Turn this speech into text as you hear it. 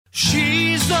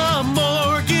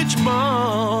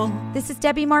this is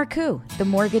Debbie Marcoux, the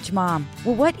Mortgage Mom.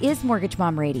 Well, what is Mortgage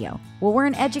Mom Radio? Well, we're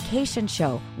an education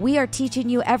show. We are teaching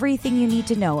you everything you need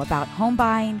to know about home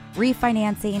buying,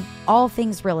 refinancing, all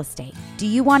things real estate. Do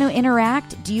you want to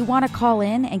interact? Do you want to call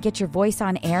in and get your voice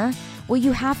on air? Well,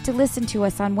 you have to listen to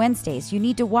us on Wednesdays. You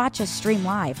need to watch us stream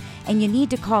live, and you need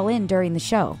to call in during the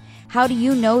show. How do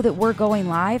you know that we're going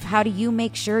live? How do you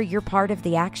make sure you're part of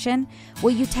the action?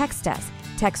 Well, you text us.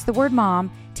 Text the word MOM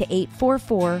to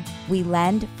 844 We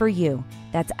Lend for You.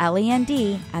 That's LEND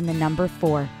and the number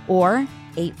 4. Or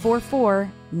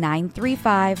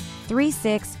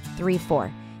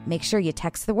 844-935-3634. Make sure you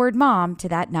text the word MOM to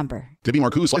that number. Debbie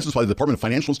Marcoux is licensed by the Department of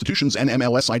Financial Institutions and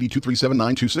MLS ID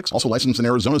 237926. Also licensed in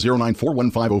Arizona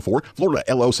 0941504, Florida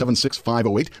LO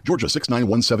 76508, Georgia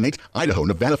 69178, Idaho,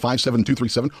 Nevada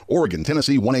 57237, Oregon,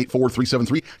 Tennessee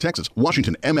 184373, Texas,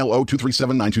 Washington MLO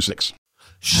 237926.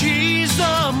 She's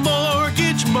a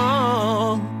mortgage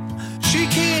mom. She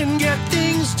can get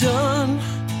things done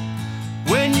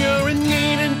when you're in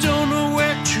need and don't know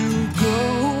where to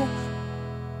go.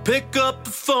 Pick up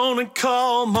the phone and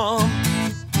call Mom.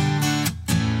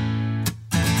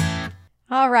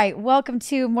 All right. Welcome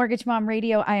to Mortgage Mom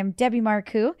Radio. I am Debbie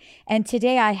Marcoux, and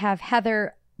today I have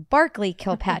Heather Barkley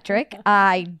Kilpatrick.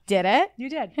 I did it.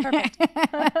 You did. Perfect.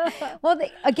 Well,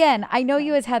 again, I know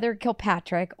you as Heather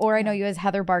Kilpatrick, or I know you as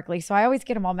Heather Barkley. So I always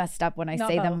get them all messed up when I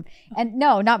say them. And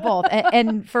no, not both.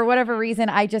 and for whatever reason,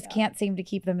 I just can't seem to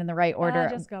keep them in the right order.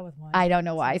 Just go with one. I don't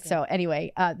know why. So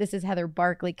anyway, this is Heather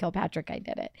Barkley Kilpatrick. I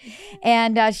did it.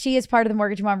 And she is part of the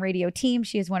Mortgage Mom Radio team.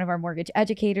 She is one of our mortgage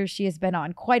educators. She has been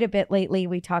on quite a bit lately.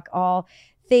 We talk all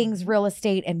things real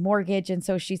estate and mortgage. And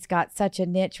so she's got such a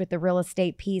niche with the real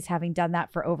estate piece, having done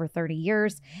that for over 30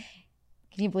 years.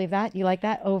 Can you believe that? You like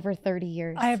that? Over 30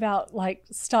 years. I about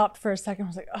stopped for a second. I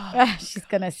was like, oh. She's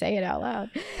going to say it out loud.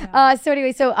 Yeah. So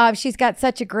anyway, she's got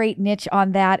such a great niche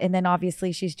on that. And then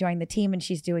obviously she's joined the team and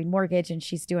she's doing mortgage and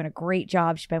she's doing a great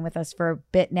job. She's been with us for a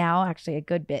bit now, actually a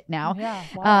good bit now. Yeah.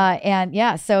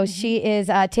 Wow. So she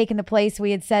is taking the place.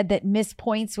 We had said that Miss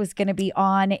Points was going to be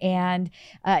on and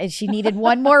she needed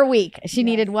one more week. She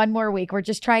needed one more week. We're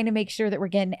just trying to make sure that we're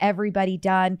getting everybody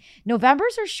done.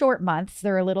 November's are short months.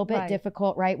 They're a little bit difficult.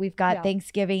 Right? We've got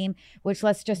Thanksgiving, which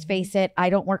let's just face it,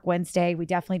 I don't work Wednesday. We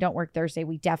definitely don't work Thursday.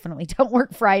 We definitely don't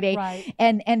work Friday. Right.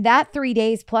 And that 3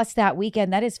 days plus that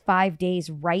weekend, that is 5 days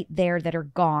right there that are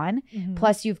gone. Mm-hmm.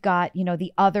 Plus you've got,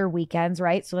 the other weekends,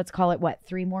 right? So let's call it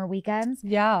 3 more weekends?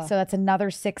 Yeah. So that's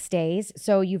another 6 days.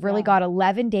 So you've really got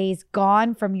 11 days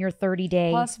gone from your 30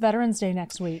 days. Plus Veterans Day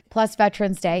next week. Plus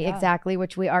Veterans Day, exactly,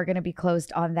 which we are going to be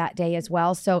closed on that day as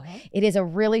well. So it is a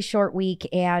really short week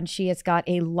and she has got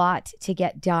a lot to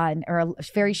get done, or a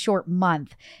very short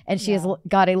month, and she has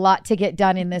got a lot to get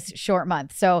done in this short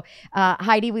month. So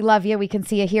Heidi, we love you. We can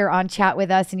see you here on chat with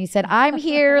us, and you said I'm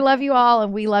here, love you all,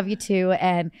 and we love you too,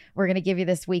 and we're going to give you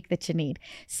this week that you need.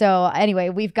 So anyway,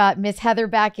 we've got Miss Heather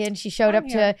back in. She showed up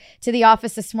to the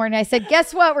office this morning. I said,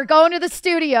 guess what, we're going to the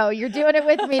studio. You're doing it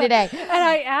with me today. And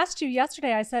I asked you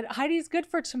yesterday, I said, Heidi's good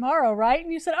for tomorrow, right?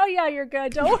 And you said, oh yeah, you're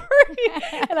good, don't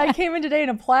worry. And I came in today in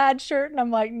a plaid shirt and I'm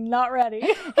like, not ready.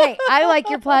 Hey, I like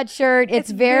your plaid shirt. It's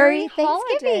very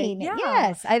Thanksgiving. Yeah.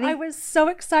 Yes. I was so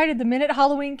excited. The minute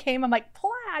Halloween came, I'm like,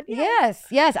 plaid. Yes.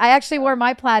 I actually wore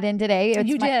my plaid in today.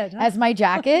 You did. As my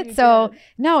jacket. So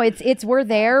no, it's we're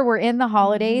there. We're in the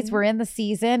holidays. We're in the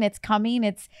season. It's coming.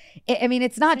 It's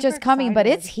not just coming, but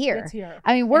it's here. It's here.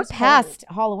 I mean, we're past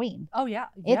Halloween. Oh yeah.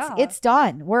 It's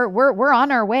done. We're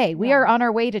on our way. We are on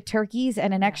our way to turkeys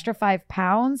and an extra 5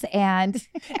 pounds. And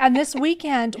this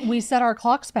weekend we set our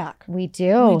clocks back. We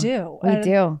do. We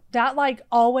do. That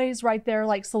always right there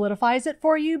solidifies it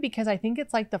for you, because I think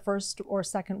it's the first or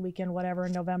second weekend, whatever,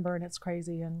 in November, and it's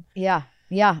crazy. And yeah.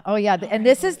 Oh yeah. And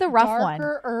this is the rough one.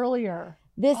 Darker earlier.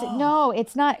 No,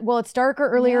 it's not. Well, it's darker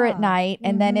earlier at night,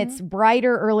 and then it's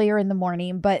brighter earlier in the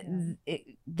morning. But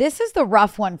this is the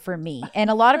rough one for me. And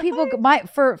a lot of people,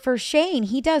 for Shane,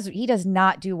 he does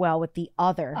not do well with the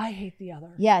other. I hate the other.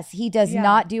 Yes, he does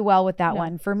not do well with that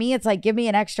one. For me, it's give me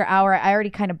an extra hour. I already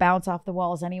kind of bounce off the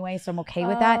walls anyway, so I'm okay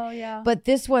with that. Oh yeah. But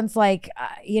this one's I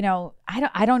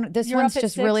don't. This one's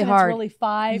just really hard. It's really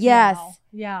 5. Yes. Now.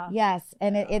 Yeah. Yes,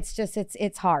 and it's just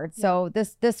it's hard. So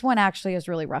this one actually is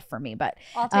really rough for me, but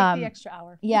I'll take the extra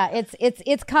hour. Yeah,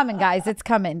 it's coming, guys. It's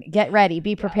coming. Get ready.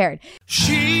 Be prepared.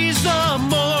 She's the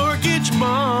Mortgage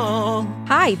Mom.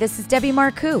 Hi, this is Debbie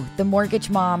Marcoux, the Mortgage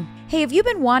Mom. Hey, have you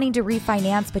been wanting to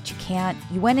refinance but you can't?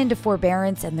 You went into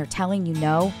forbearance and they're telling you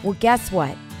no? Well, guess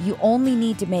what? You only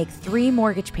need to make 3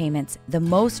 mortgage payments the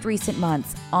most recent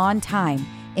months on time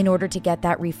in order to get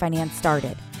that refinance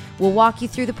started. We'll walk you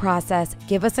through the process.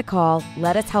 Give us a call.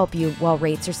 Let us help you while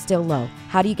rates are still low.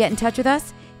 How do you get in touch with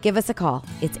us? Give us a call.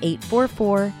 It's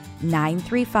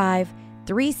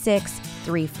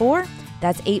 844-935-3634.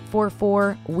 That's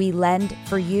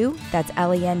 844-WE-LEND-FOR-YOU. That's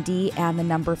LEND and the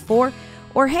number 4.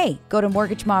 Or hey, go to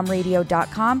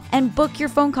mortgagemomradio.com and book your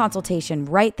phone consultation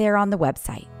right there on the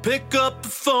website. Pick up the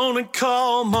phone and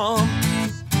call Mom.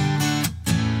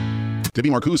 Debbie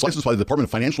Marcoux, licensed by the Department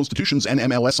of Financial Institutions and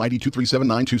MLS ID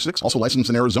 237926. Also licensed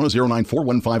in Arizona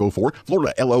 0941504,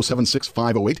 Florida LO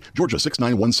 76508, Georgia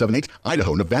 69178,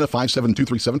 Idaho, Nevada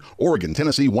 57237, Oregon,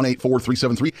 Tennessee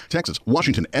 184373, Texas,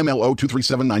 Washington MLO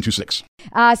 237926.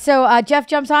 So Jeff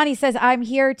jumps on. He says, I'm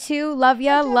here too. Love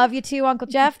ya. Love you too, Uncle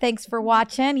Jeff. Thanks for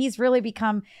watching. He's really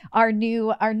become our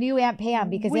new Aunt Pam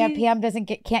because Aunt Pam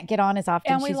can't get on as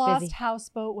often. And we She's lost busy.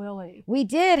 Houseboat Willie. We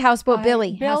did. Houseboat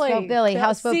Billy. Houseboat Billy.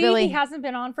 Houseboat See, Billy. he hasn't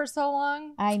been on for so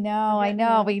long. I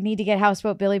know. We need to get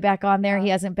Houseboat Billy back on there. He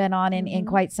hasn't been on in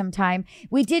quite some time.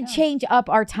 We did change up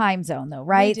our time zone though,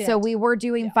 right? So we were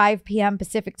doing 5 p.m.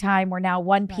 Pacific time. We're now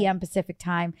 1 p.m. Pacific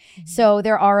time. So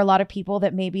there are a lot of people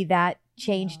that maybe that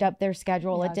changed up their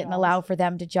schedule. It didn't allow for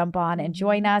them to jump on and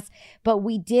join us, but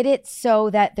we did it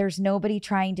so that there's nobody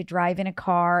trying to drive in a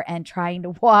car and trying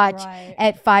to watch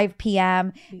at 5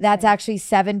 p.m. That's actually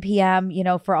 7 p.m.,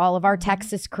 for all of our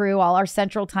Texas crew, all our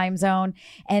central time zone.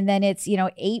 And then it's,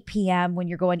 8 p.m. when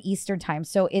you're going Eastern time.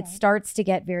 So it starts to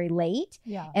get very late.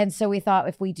 And so we thought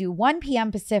if we do 1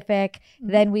 p.m. Pacific,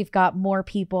 then we've got more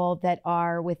people that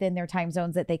are within their time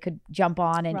zones that they could jump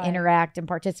on and interact and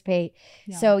participate.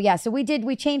 So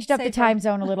we changed up the time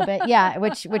zone a little bit.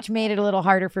 Which made it a little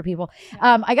harder for people.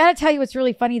 I got to tell you what's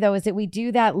really funny though, is that we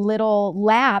do that little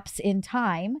lapse in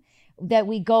time that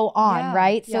we go on,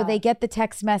 right? So they get the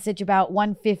text message about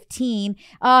 1:15.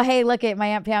 Oh, hey, look at my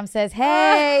Aunt Pam says,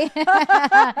 hey.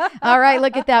 All right,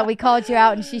 look at that. We called you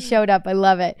out and she showed up. I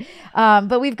love it.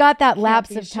 But we've got that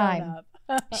lapse of time.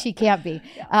 She can't be.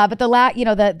 But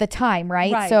the time,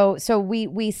 right? So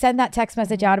we send that text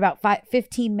message out about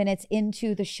 15 minutes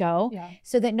into the show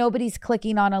so that nobody's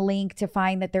clicking on a link to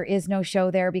find that there is no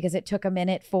show there because it took a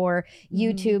minute for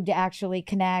YouTube to actually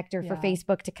connect or for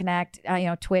Facebook to connect.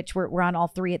 Twitch, we're on all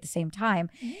three at the same time.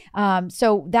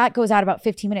 So that goes out about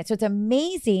 15 minutes. So it's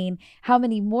amazing how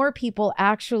many more people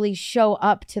actually show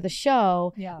up to the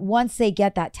show once they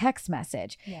get that text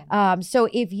message. So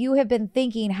if you have been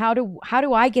thinking, how do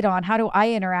I get on? How do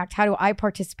I interact? How do I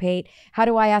participate? How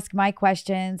do I ask my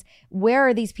questions? Where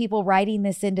are these people writing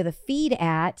this into the feed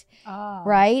at?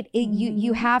 Right?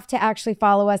 You have to actually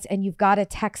follow us and you've got to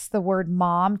text the word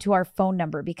mom to our phone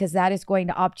number because that is going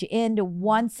to opt you into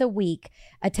once a week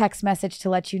a text message to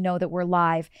let you know that we're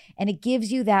live. And it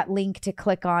gives you that link to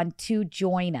click on to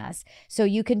join us. So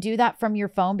you can do that from your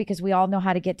phone because we all know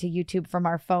how to get to YouTube from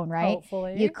our phone, right?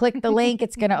 Hopefully. You click the link,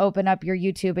 it's going to open up your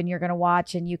YouTube and you're going to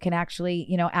watch and you can actually,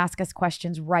 ask us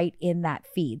questions right in that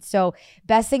feed. So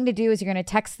best thing to do is you're going to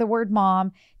text the word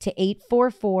mom to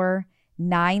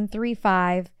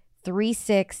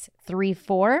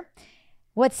 844-935-3634.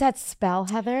 What's that spell,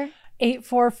 Heather?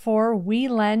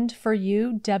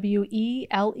 844-WE-LEND-FOR-YOU,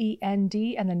 WELEND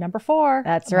and the number 4.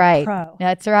 That's right. Pro.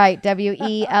 That's right.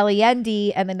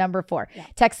 WELEND and the number 4.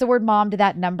 Text the word mom to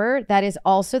that number. That is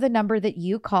also the number that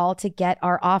you call to get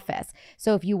our office.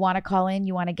 So if you want to call in,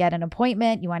 you want to get an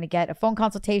appointment, you want to get a phone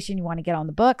consultation, you want to get on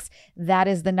the books, that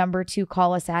is the number to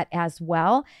call us at as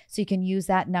well. So you can use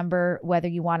that number whether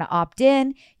you want to opt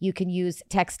in. You can use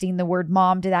texting the word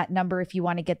mom to that number if you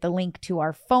want to get the link to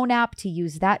our phone app to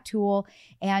use that tool.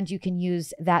 And you can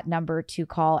use that number to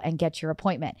call and get your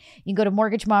appointment. You can go to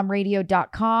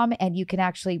mortgagemomradio.com and you can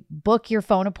actually book your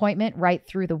phone appointment right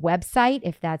through the website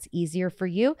if that's easier for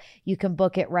you. You can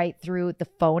book it right through the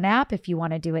phone app if you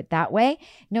want to do it that way.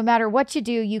 No matter what you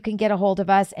do, you can get a hold of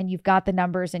us and you've got the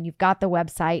numbers and you've got the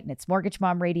website and it's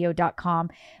mortgagemomradio.com.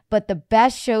 But the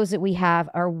best shows that we have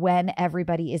are when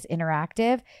everybody is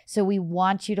interactive. So we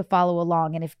want you to follow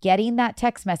along. And if getting that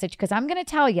text message, because I'm going to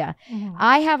tell you,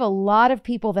 I have a lot of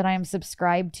people that I am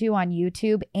subscribed to on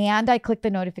YouTube and I click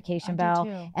the notification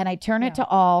bell and I turn it to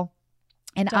all.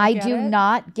 And I do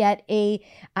not get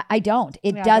I don't.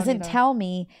 It doesn't tell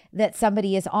me that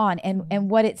somebody is on. And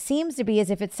what it seems to be is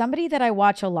if it's somebody that I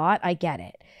watch a lot, I get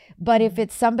it. But if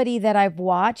it's somebody that I've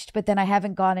watched, but then I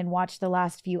haven't gone and watched the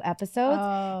last few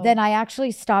episodes, then I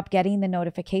actually stop getting the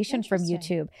notification from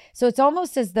YouTube. So it's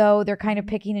almost as though they're kind of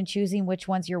picking and choosing which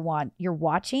ones you're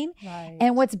watching. Right.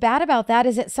 And what's bad about that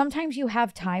is that sometimes you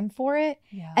have time for it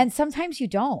and sometimes you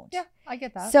don't. I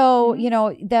get that. So, you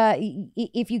know,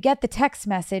 if you get the text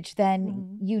message,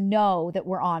 then you know that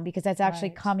we're on because that's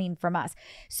actually coming from us.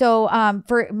 So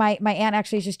for my aunt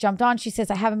actually just jumped on. She says,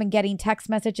 I haven't been getting text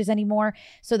messages anymore.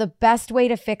 So the best way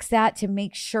to fix that, to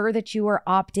make sure that you are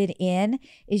opted in,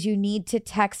 is you need to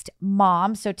text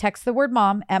mom. So text the word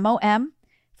mom, M-O-M.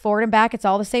 Forward and back, it's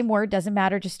all the same word. Doesn't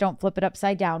matter. Just don't flip it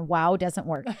upside down. Wow, doesn't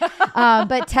work.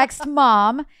 But text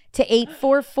mom to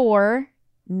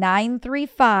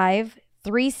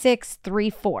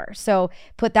 844-935-3634. So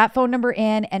put that phone number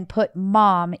in and put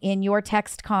mom in your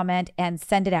text comment and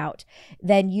send it out.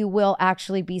 Then you will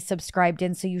actually be subscribed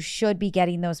in. So you should be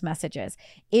getting those messages.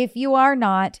 If you are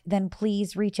not, then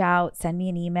please reach out, send me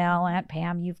an email. Aunt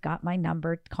Pam, you've got my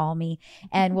number, call me,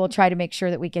 and we'll try to make sure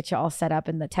that we get you all set up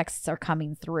and the texts are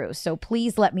coming through. So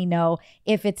please let me know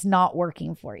if it's not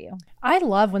working for you. I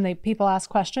love when people ask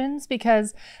questions,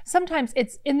 because sometimes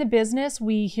it's in the business,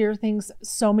 we hear things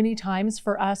so many times.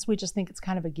 For us, we just think it's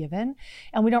kind of a given,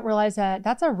 and we don't realize that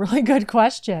that's a really good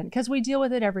question because we deal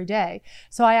with it every day.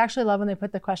 So I actually love when they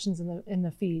put the questions in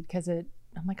the feed, because I'm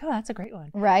like, oh, that's a great one.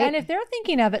 Right. And if they're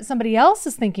thinking of it, somebody else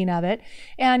is thinking of it.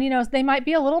 And, you know, they might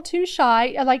be a little too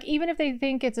shy. Like, even if they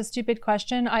think it's a stupid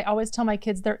question, I always tell my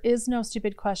kids there is no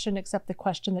stupid question except the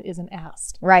question that isn't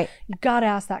asked. Right. You got to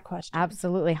ask that question.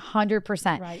 Absolutely.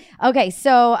 100%. Right. Okay.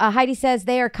 So Heidi says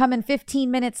they are coming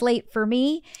 15 minutes late for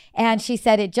me. And she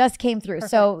said it just came through.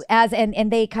 Perfect. So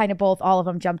and they kind of both, all of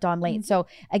them jumped on late. So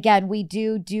again, we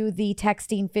do the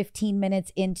texting 15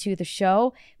 minutes into the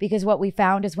show, because what we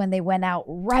found is when they went out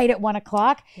right at 1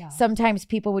 o'clock, sometimes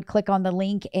people would click on the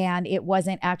link and it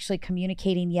wasn't actually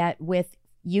communicating yet with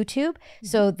YouTube.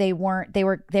 So they were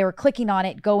clicking on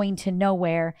it, going to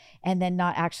nowhere, and then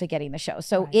not actually getting the show.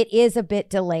 So it is a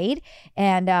bit delayed,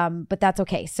 and but that's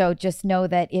okay. So just know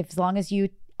that as long as you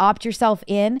opt yourself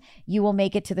in, you will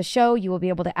make it to the show. You will be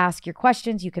able to ask your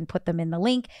questions. You can put them in the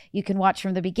link. You can watch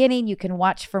from the beginning. You can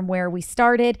watch from where we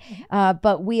started.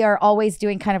 But we are always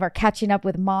doing kind of our catching up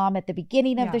with mom at the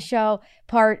beginning of the show,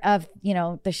 part of, you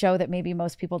know, the show that maybe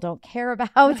most people don't care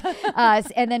about.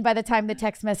 And then by the time the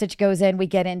text message goes in, we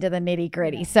get into the nitty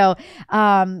gritty. So,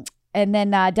 and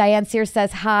then Diane Sears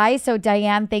says hi. So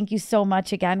Diane, thank you so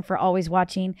much again for always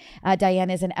watching. Diane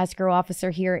is an escrow officer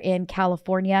here in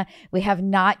California. We have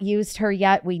not used her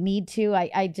yet. We need to.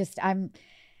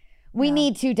 We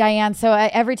need to, Diane. So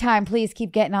every time, please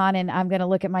keep getting on, and I'm going to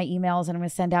look at my emails and I'm going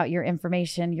to send out your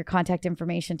information, your contact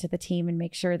information to the team, and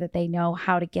make sure that they know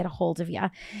how to get a hold of you.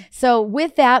 So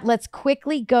with that, let's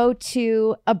quickly go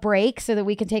to a break so that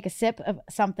we can take a sip of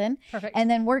something. Perfect. And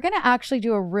then we're going to actually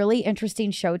do a really interesting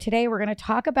show today. We're going to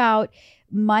talk about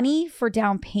money for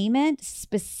down payment,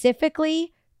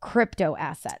 specifically crypto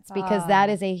assets, because that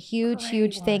is a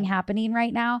huge thing happening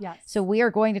right now. Yes. So we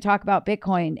are going to talk about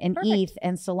Bitcoin and ETH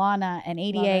and Solana and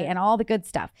ADA and all the good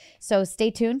stuff. So stay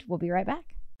tuned. We'll be right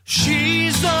back.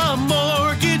 She's the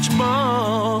mortgage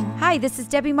mom. Hi, this is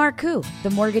Debbie Marcoux, the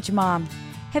mortgage mom.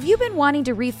 Have you been wanting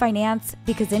to refinance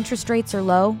because interest rates are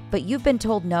low, but you've been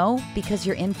told no because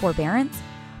you're in forbearance?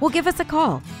 Well, give us a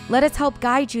call. Let us help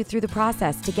guide you through the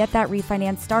process to get that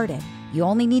refinance started. You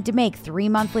only need to make 3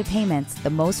 monthly payments, the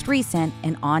most recent,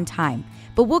 and on time.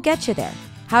 But we'll get you there.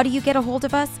 How do you get a hold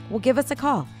of us? Well, give us a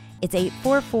call. It's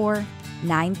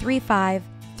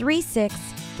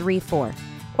 844-935-3634.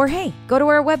 Or hey, go to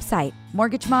our website,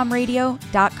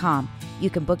 mortgagemomradio.com. You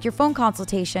can book your phone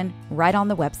consultation right on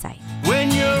the website.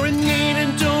 When you're in need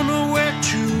and don't know where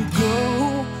to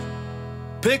go,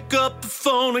 pick up the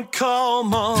phone and call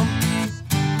mom.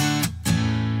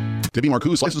 Debbie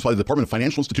Marcoux is licensed by the Department of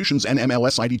Financial Institutions and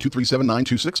MLS ID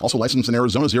 237926. Also licensed in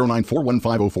Arizona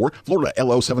 0941504, Florida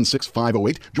LO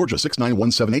 76508, Georgia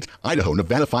 69178, Idaho,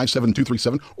 Nevada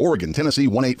 57237, Oregon, Tennessee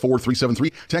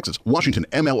 184373, Texas, Washington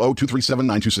MLO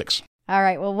 237926. All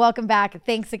right. Well, welcome back.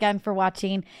 Thanks again for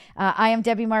watching. I am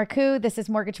Debbie Marcoux. This is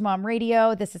Mortgage Mom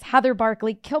Radio. This is Heather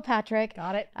Barkley Kilpatrick.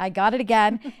 Got it. I got it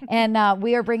again. And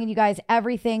we are bringing you guys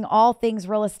everything, all things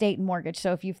real estate and mortgage.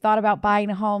 So if you've thought about buying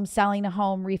a home, selling a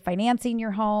home, refinancing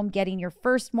your home, getting your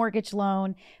first mortgage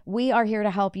loan, we are here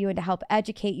to help you and to help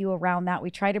educate you around that. We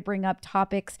try to bring up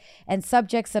topics and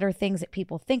subjects that are things that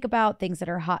people think about, things that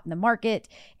are hot in the market,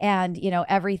 and, you know,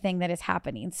 everything that is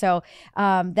happening. So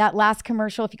that last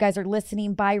commercial, if you guys are listening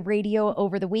listening by radio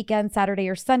over the weekend, Saturday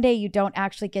or Sunday, you don't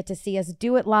actually get to see us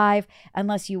do it live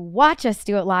unless you watch us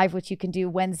do it live, which you can do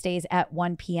Wednesdays at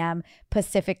 1 p.m.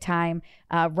 Pacific time,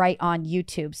 right on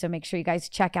YouTube. So make sure you guys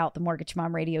check out the Mortgage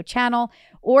Mom Radio channel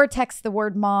or text the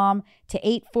word mom to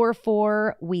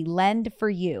 844 We Lend for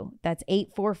You. That's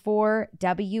 844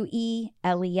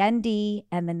 WELEND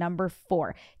and the number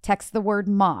 4. Text the word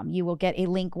mom. You will get a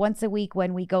link once a week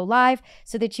when we go live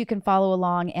so that you can follow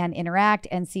along and interact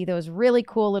and see those really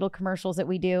cool little commercials that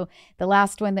we do. The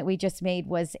last one that we just made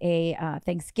was a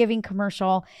Thanksgiving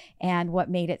commercial, and what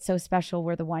made it so special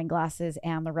were the wine glasses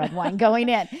and the red wine going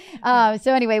in.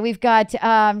 So anyway, we've got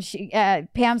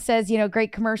Pam says,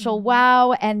 great commercial.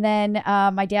 Wow. And then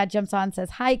my dad jumps on and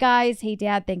says, hi guys. Hey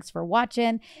dad, thanks for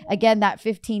watching. Again, that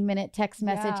 15-minute text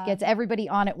message gets everybody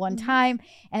on at one time,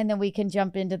 and then we can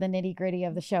jump into the nitty-gritty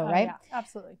of the show, right? Yeah,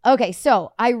 absolutely. Okay,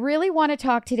 so I really want to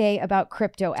talk today about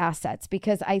crypto assets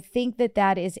because I think that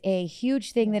that is a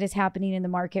huge thing that is happening in the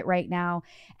market right now.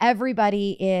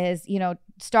 Everybody is,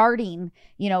 starting,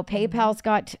 PayPal's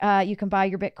got, you can buy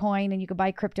your Bitcoin and you can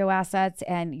buy crypto assets,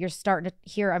 and you're starting to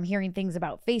hear, I'm hearing things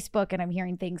about Facebook, and I'm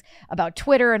hearing things about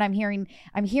Twitter, and I'm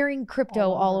hearing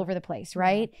crypto all over the place,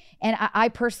 right? And I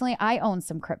personally, I own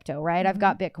some crypto, right? I've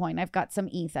got Bitcoin, I've got some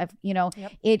ETH,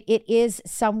 it is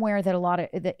somewhere that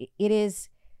it is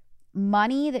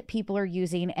money that people are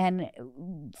using. And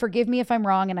forgive me if I'm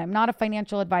wrong, and I'm not a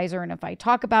financial advisor, and if I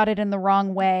talk about it in the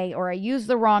wrong way or I use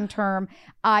the wrong term,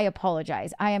 I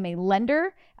apologize. I am a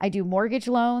lender. I do mortgage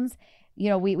loans.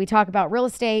 We talk about real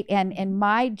estate, and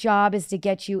my job is to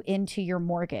get you into your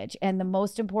mortgage. And the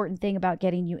most important thing about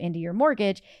getting you into your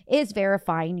mortgage is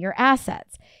verifying your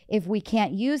assets. If we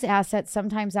can't use assets,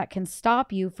 sometimes that can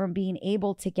stop you from being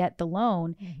able to get the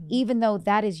loan, even though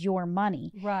that is your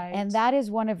money. Right. And that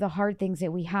is one of the hard things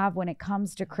that we have when it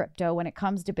comes to crypto, when it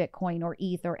comes to Bitcoin or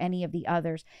ETH or any of the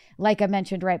others. Like I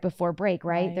mentioned right before break,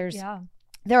 right?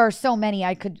 There are so many.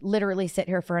 I could literally sit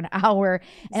here for an hour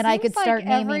and I could start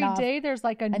naming every day there's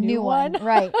like a new one.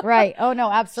 Right. Oh no,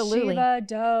 absolutely. Shiba,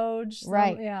 Doge.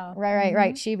 Right.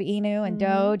 Right. Shiba Inu and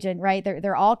Doge, and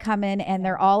they're all coming, and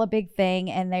they're all a big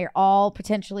thing, and they all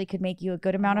potentially could make you a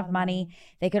good amount of money.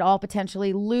 They could all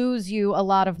potentially lose you a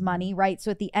lot of money, right?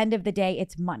 So at the end of the day,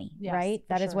 it's money, right?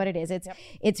 That is what it is.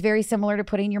 It's very similar to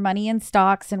putting your money in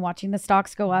stocks and watching the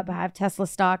stocks go up. I have Tesla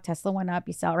stock. Tesla went up,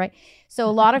 you sell, right? So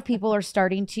a lot of people are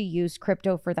starting to use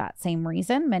crypto for that same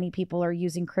reason. Many people are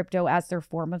using crypto as their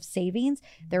form of savings.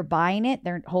 They're buying it,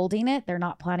 they're holding it, they're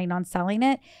not planning on selling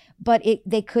it, but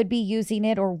they could be using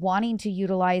it or wanting to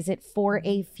utilize it for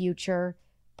a future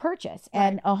purchase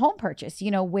and a home purchase,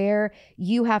 where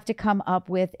you have to come up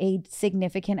with a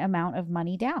significant amount of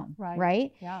money down,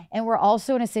 right? Yeah. And we're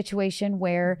also in a situation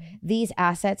where these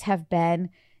assets have been,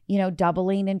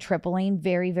 doubling and tripling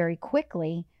very, very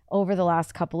quickly over the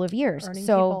last couple of years. Earning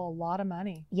people a lot of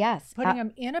money. Yes. Putting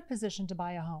them in a position to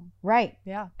buy a home. Right.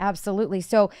 Yeah. Absolutely.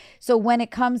 So when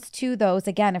it comes to those,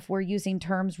 again, if we're using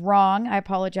terms wrong, I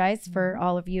apologize for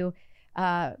all of you.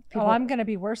 People. I'm going to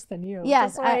be worse than you.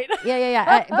 Yes.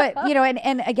 Yeah. But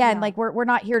and again, like we're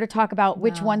not here to talk about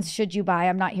which ones should you buy.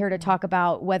 I'm not here to talk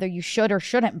about whether you should or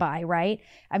shouldn't buy, right?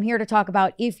 I'm here to talk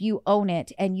about if you own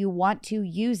it and you want to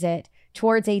use it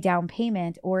towards a down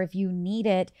payment, or if you need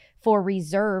it for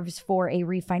reserves for a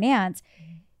refinance,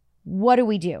 what do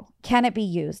we do? Can it be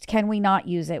used? Can we not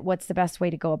use it? What's the best way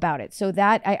to go about it? So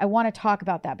that I want to talk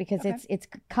about that because it's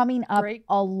coming up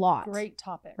a lot. Great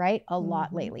topic. Right? A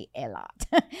lot lately. A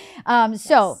lot.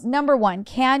 So number one,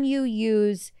 can you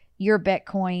use your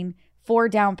Bitcoin for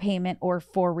down payment or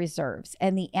for reserves?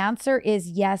 And the answer is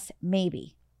yes,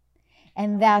 maybe.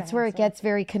 And that's where it gets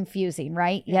very confusing,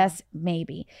 right? Yeah. Yes,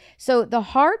 maybe. So the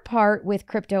hard part with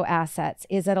crypto assets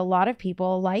is that a lot of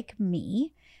people like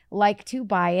me like to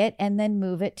buy it and then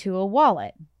move it to a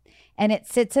wallet. And it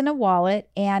sits in a wallet,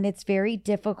 and it's very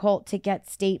difficult to get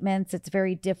statements. It's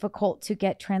very difficult to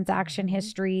get transaction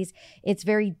histories. It's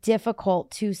very difficult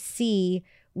to see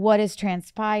what is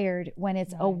transpired when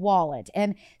it's a wallet.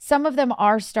 And some of them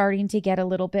are starting to get a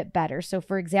little bit better. So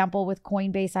for example, with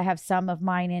Coinbase, I have some of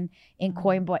mine in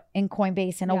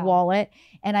Coinbase in a wallet,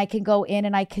 and I can go in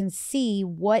and I can see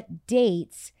what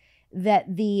dates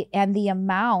that the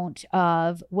amount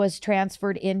of was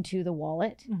transferred into the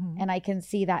wallet, and I can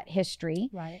see that history.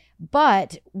 Right.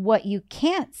 But what you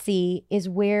can't see is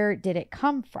where did it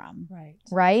come from?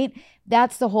 Right.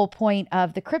 That's the whole point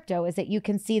of the crypto, is that you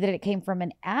can see that it came from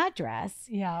an address.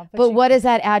 Yeah. But what does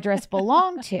that address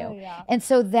belong to? And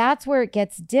so that's where it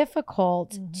gets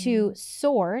difficult to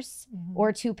source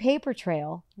or to paper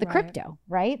trail the crypto,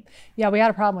 right? Yeah, we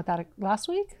had a problem with that last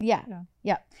week. Yeah.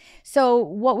 So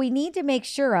what we need to make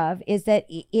sure of is that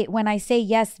when I say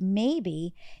yes,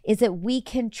 maybe, is that we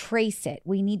can trace it.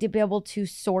 We need to be able to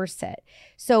source it.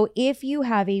 So if you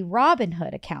have a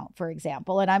Robinhood account, for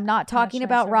example, and I'm not talking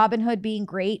about Robinhood being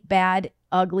great, bad,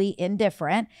 ugly,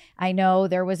 indifferent. I know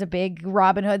there was a big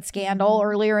Robinhood scandal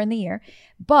earlier in the year,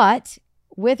 but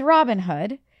with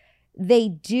Robinhood, they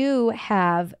do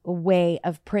have a way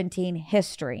of printing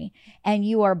history, and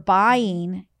you are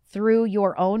buying through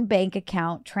your own bank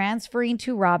account, transferring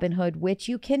to Robinhood, which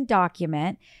you can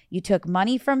document. You took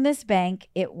money from this bank,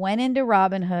 it went into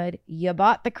Robinhood, you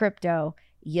bought the crypto,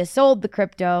 you sold the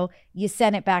crypto, you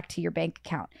sent it back to your bank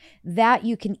account. That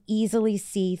you can easily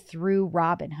see through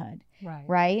Robinhood.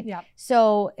 Right? Yeah.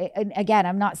 So again,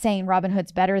 I'm not saying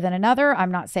Robinhood's better than another.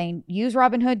 I'm not saying use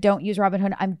Robinhood, don't use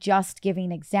Robinhood. I'm just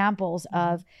giving examples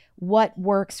of what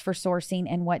works for sourcing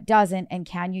and what doesn't, and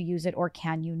can you use it or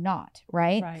can you not,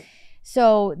 right?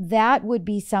 So that would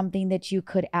be something that you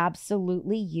could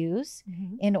absolutely use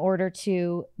in order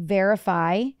to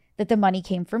verify that the money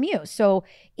came from you. So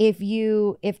if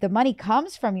the money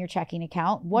comes from your checking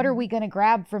account, what are we going to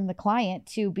grab from the client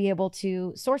to be able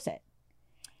to source it?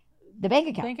 The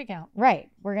bank account. Right.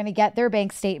 We're going to get their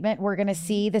bank statement. We're going to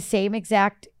see the same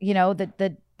exact,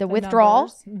 the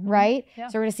withdrawal, right? Yeah.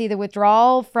 So we're going to see the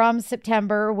withdrawal from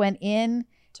September went in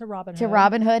to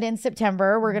Robinhood in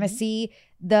September. We're going to see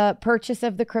the purchase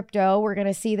of the crypto. We're going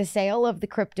to see the sale of the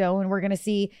crypto, and we're going to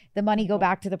see the money go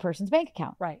back to the person's bank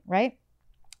account. Right.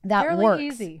 That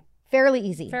works. Fairly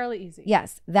easy.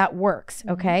 Yes, that works.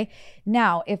 Okay.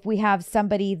 Now, if we have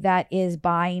somebody that is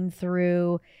buying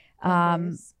through,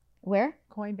 where?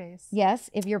 Coinbase.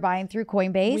 Yes, if you're buying through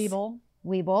Coinbase.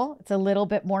 Webull. It's a little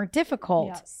bit more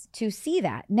difficult to see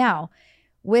that. Now,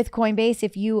 with Coinbase,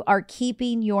 if you are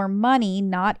keeping your money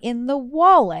not in the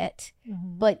wallet,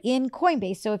 but in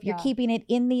Coinbase, so if you're keeping it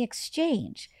in the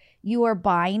exchange, you are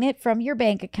buying it from your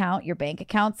bank account. Your bank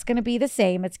account's going to be the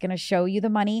same. It's going to show you the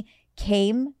money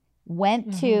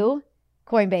went to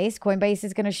Coinbase. Coinbase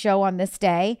is going to show on this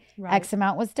day, X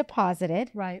amount was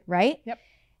deposited. Right? Yep.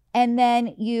 And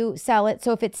then you sell it.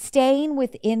 So if it's staying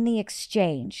within the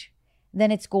exchange, then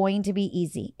it's going to be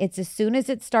easy. It's as soon as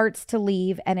it starts to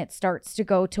leave and it starts to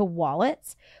go to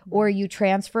wallets, or you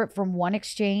transfer it from one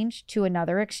exchange to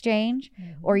another exchange,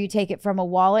 or you take it from a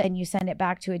wallet and you send it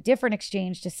back to a different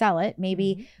exchange to sell it.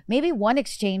 Maybe one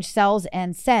exchange sells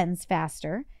and sends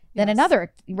faster than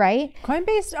another, right?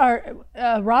 Coinbase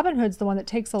Robinhood's the one that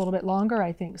takes a little bit longer,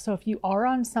 I think. So if you are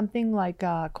on something like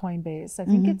Coinbase, I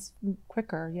think it's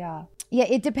quicker. Yeah,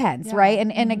 it depends, right?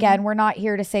 And again, we're not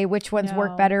here to say which ones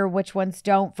work better, which ones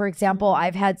don't. For example,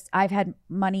 I've had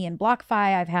money in BlockFi,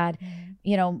 I've had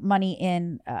money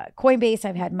in Coinbase,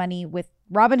 I've had money with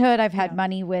Robinhood, I've had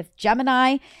money with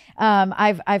Gemini.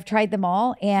 I've tried them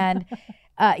all, and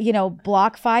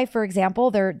BlockFi, for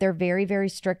example, they're very, very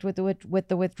strict with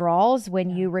the withdrawals. When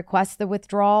you request the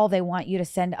withdrawal, they want you to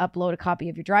upload a copy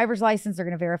of your driver's license. They're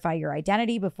going to verify your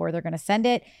identity before they're going to send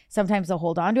it. Sometimes they'll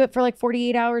hold on to it for like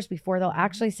 48 hours before they'll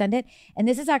actually send it. And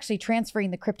this is actually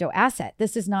transferring the crypto asset.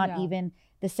 This is not even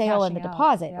the sale and the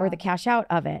deposit or the cash out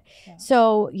of it. Yeah.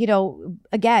 So,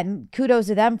 again, kudos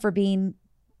to them for being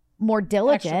more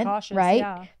diligent, cautious, right?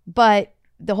 Yeah. But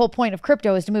the whole point of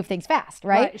crypto is to move things fast,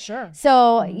 right? Sure.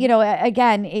 So,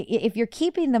 again, if you're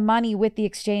keeping the money with the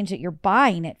exchange that you're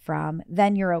buying it from,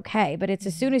 then you're okay. But it's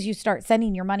as soon as you start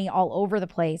sending your money all over the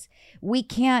place, we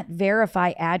can't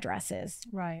verify addresses.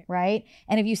 Right.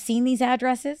 And have you seen these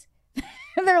addresses?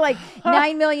 They're like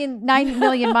 9 million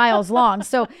miles long.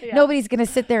 So nobody's going to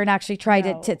sit there and actually try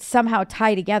to somehow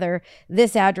tie together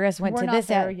this address went to this.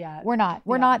 We're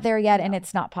not there yet. And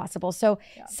it's not possible. So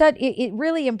it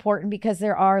really important, because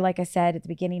there are, like I said at the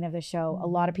beginning of the show, a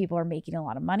lot of people are making a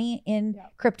lot of money in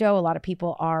crypto. A lot of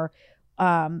people are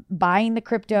buying the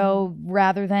crypto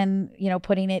rather than,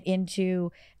 putting it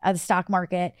into the stock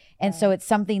market. And so it's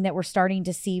something that we're starting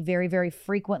to see very, very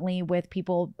frequently with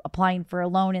people applying for a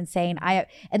loan and saying,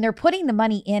 and they're putting the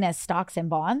money in as stocks and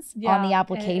bonds on the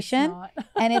application,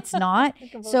 and it's not.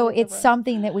 So it's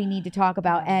something that we need to talk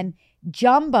about. And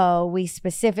Jumbo, we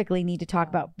specifically need to talk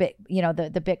about the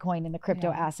Bitcoin and the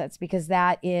crypto assets, because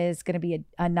that is going to be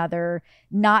another,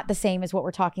 not the same as what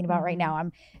we're talking about right now.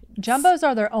 Jumbos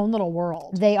are their own little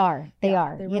world. They are. They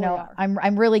really are.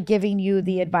 I'm really giving you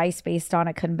the advice based on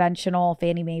a conventional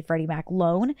Fannie Mae, Freddie Mac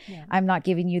loan. Yeah. I'm not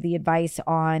giving you the advice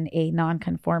on a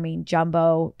non-conforming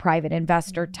jumbo private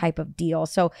investor type of deal.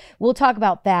 So we'll talk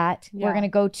about that. Yeah. We're going to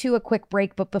go to a quick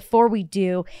break. But before we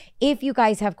do, if you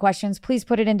guys have questions, please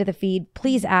put it into the feed.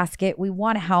 Please ask it. We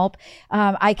want to help.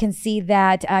 I can see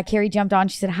that Carrie jumped on.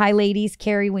 She said, hi, ladies.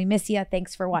 Carrie, we miss you.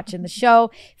 Thanks for watching the show.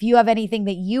 If you have anything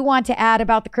that you want to add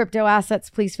about the crypto assets,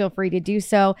 please feel free to do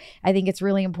so. I think it's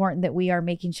really important that we are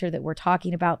making sure that we're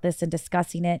talking about this and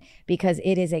discussing it, because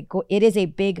it is a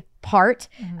big part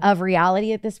of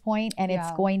reality at this point, and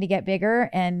it's going to get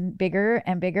bigger and bigger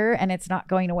and bigger, and it's not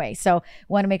going away. So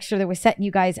want to make sure that we're setting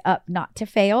you guys up not to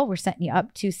fail. We're setting you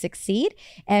up to succeed,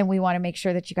 and we want to make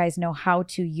sure that you guys know how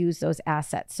to use those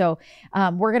assets. So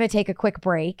we're going to take a quick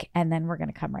break, and then we're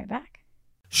going to come right back.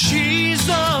 She's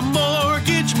the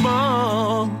mortgage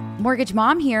mom. Mortgage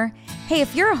Mom here. Hey,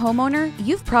 if you're a homeowner,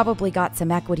 you've probably got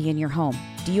some equity in your home.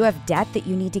 Do you have debt that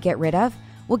you need to get rid of?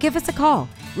 Well, give us a call.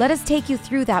 Let us take you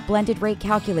through that blended rate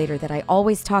calculator that I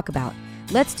always talk about.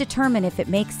 Let's determine if it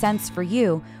makes sense for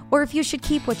you or if you should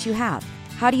keep what you have.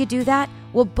 How do you do that?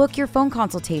 We'll book your phone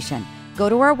consultation. Go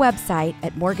to our website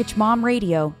at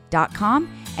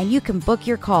mortgagemomradio.com and you can book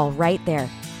your call right there.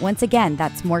 Once again,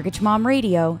 that's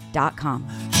mortgagemomradio.com.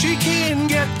 She can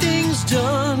get things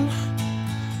done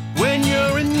when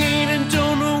you're in need and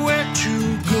don't know where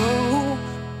to go.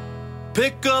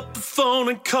 Pick up the phone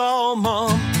and call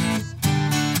Mom.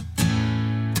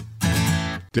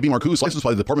 Debbie Marcoux, licensed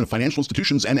by the Department of Financial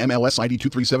Institutions and MLS ID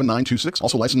 237926.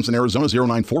 Also licensed in Arizona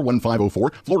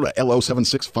 0941504, Florida LO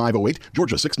 76508,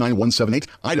 Georgia 69178,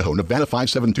 Idaho, Nevada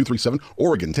 57237,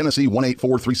 Oregon, Tennessee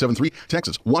 184373,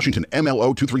 Texas, Washington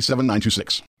MLO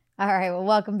 237926. All right. Well,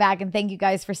 welcome back. And thank you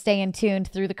guys for staying tuned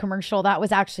through the commercial. That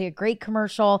was actually a great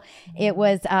commercial. It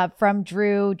was from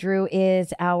Drew. Drew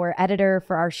is our editor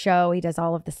for our show. He does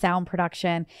all of the sound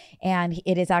production, and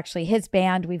it is actually his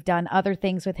band. We've done other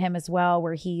things with him as well,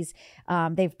 where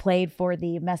they've played for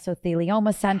the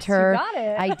Mesothelioma Center. Yes, you got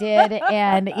it. I did.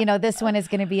 And, this one is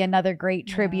going to be another great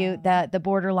tribute. The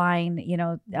borderline,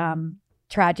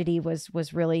 tragedy was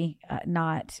really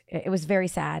it was very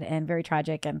sad and very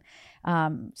tragic. And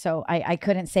so I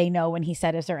couldn't say no when he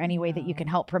said, is there any way that you can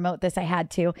help promote this? I had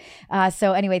to.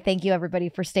 So anyway, thank you everybody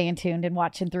for staying tuned and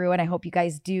watching through. And I hope you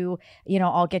guys do,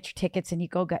 all get your tickets and you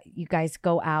guys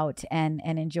go out and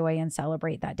enjoy and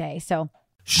celebrate that day. So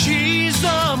She's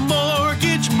the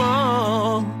mortgage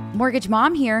mom. Mortgage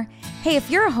Mom here. Hey, if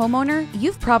you're a homeowner,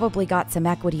 you've probably got some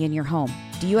equity in your home.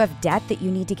 Do you have debt that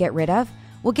you need to get rid of?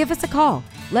 Well, give us a call.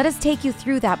 Let us take you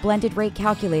through that blended rate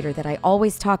calculator that I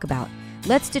always talk about.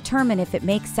 Let's determine if it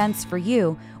makes sense for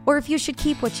you or if you should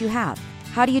keep what you have.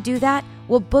 How do you do that?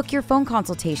 We'll book your phone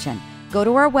consultation. Go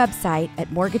to our website at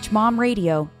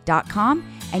mortgagemomradio.com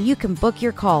and you can book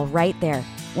your call right there.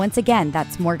 Once again,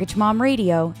 that's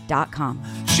mortgagemomradio.com.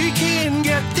 She can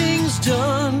get things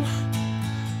done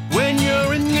when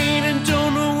you're in need and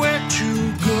don't know where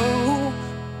to go.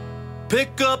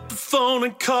 Pick up the phone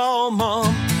and call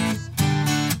Mom.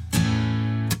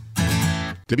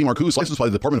 Debbie Marcoux, licensed by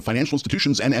the Department of Financial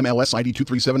Institutions and MLS ID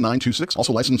 237926.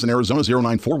 Also licensed in Arizona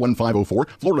 0941504,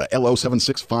 Florida LO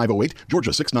 76508,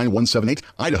 Georgia 69178,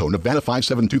 Idaho, Nevada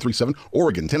 57237,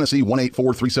 Oregon, Tennessee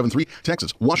 184373,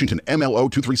 Texas, Washington MLO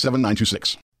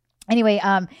 237926. Anyway,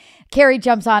 Carrie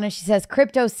jumps on and she says,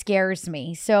 crypto scares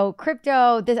me. So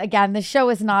crypto, the show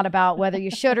is not about whether you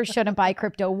should or shouldn't buy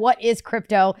crypto. What is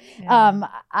crypto? Yeah.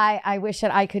 I wish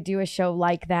that I could do a show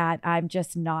like that. I'm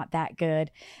just not that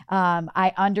good.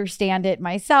 I understand it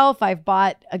myself. I've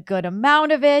bought a good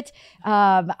amount of it.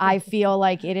 I feel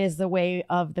like it is the way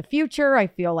of the future. I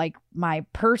feel like my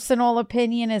personal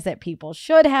opinion is that people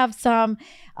should have some.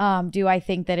 Do I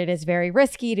think that it is very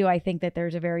risky? Do I think that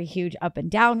there's a very huge up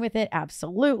and down with it?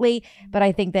 Absolutely. But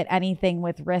I think that anything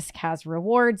with risk has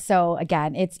reward. So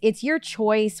again, it's your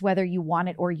choice whether you want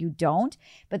it or you don't.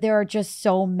 But there are just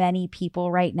so many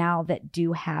people right now that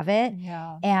do have it.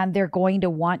 Yeah. And they're going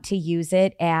to want to use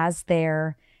it as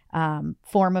their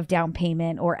form of down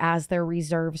payment or as their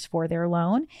reserves for their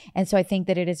loan. And so I think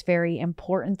that it is very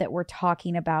important that we're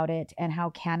talking about it and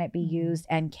how can it be used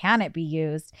and can it be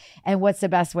used and what's the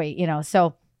best way,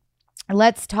 so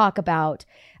let's talk about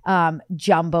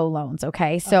jumbo loans.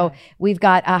 Okay. So we've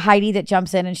got Heidi that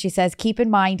jumps in and she says, keep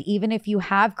in mind, even if you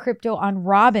have crypto on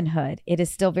Robinhood, it is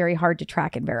still very hard to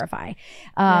track and verify,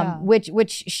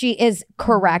 which she is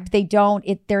correct.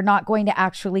 They're not going to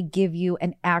actually give you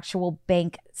an actual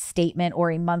bank statement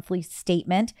or a monthly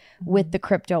statement with the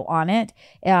crypto on it.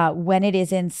 When it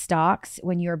is in stocks,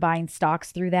 when you're buying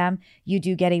stocks through them, you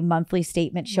do get a monthly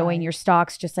statement showing your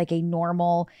stocks, just like a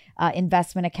normal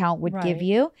investment account would give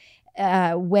you.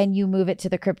 when you move it to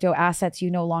the crypto assets,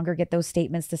 you no longer get those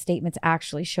statements. The statements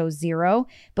actually show zero.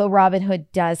 But Robinhood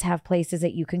does have places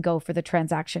that you can go for the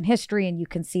transaction history, and you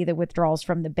can see the withdrawals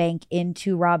from the bank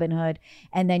into Robinhood.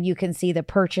 And then you can see the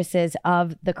purchases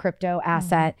of the crypto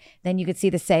asset. Then you could see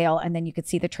the sale, and then you could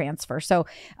see the transfer. So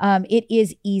it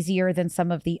is easier than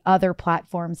some of the other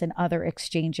platforms and other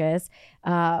exchanges.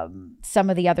 Some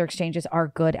of the other exchanges are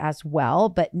good as well,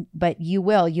 but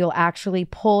you'll actually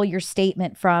pull your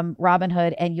statement from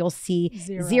Robinhood and you'll see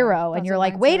zero. And you're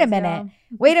like, wait a minute.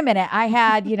 I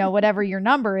had, whatever your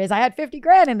number is, I had 50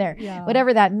 grand in there,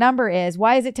 whatever that number is.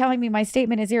 Why is it telling me my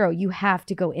statement is zero? You have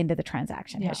to go into the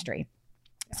transaction history.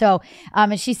 So,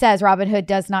 and she says Robinhood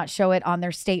does not show it on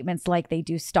their statements like they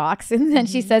do stocks. And then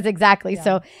she says exactly.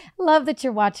 So love that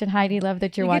you're watching, Heidi. Love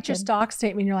that you're watching. You get your stock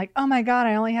statement. You're like, oh my God,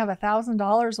 I only have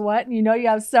 $1,000. What? And you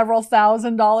have several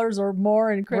 $1,000s or more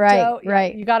in crypto.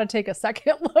 Right. You got to take a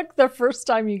second look the first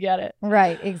time you get it.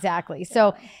 Right. Exactly.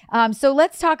 So, so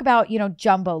let's talk about,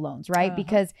 jumbo loans, right?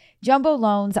 Because jumbo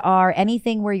loans are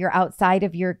anything where you're outside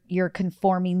of your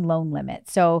conforming loan limit.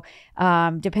 So,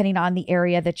 depending on the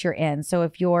area that you're in. So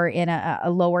if you're in a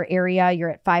lower area,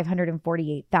 you're at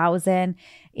 548,000.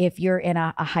 If you're in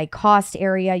a high cost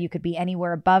area, you could be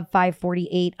anywhere above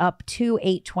 548 up to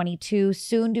 822,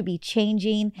 soon to be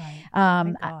changing.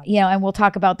 Right. And we'll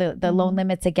talk about the loan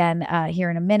limits again here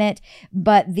in a minute.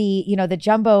 But the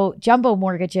jumbo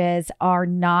mortgages are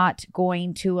not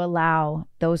going to allow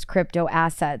those crypto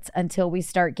assets until we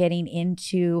start getting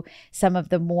into some of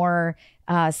the more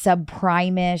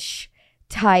subprime-ish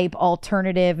type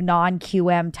alternative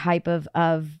non-QM type of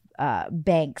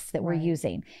banks that we're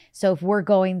using. So if we're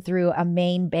going through a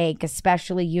main bank,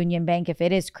 especially Union Bank, if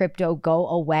it is crypto, go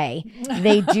away.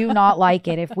 They do not like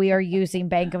it. If we are using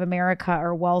Bank of America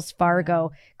or Wells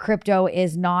Fargo, crypto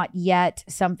is not yet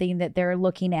something that they're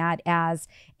looking at as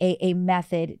a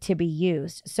method to be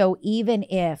used. So even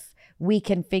if we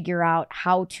can figure out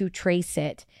how to trace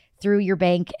it through your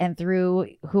bank and through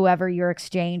whoever your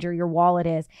exchange or your wallet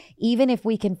is, even if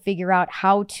we can figure out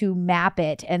how to map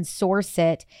it and source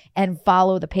it and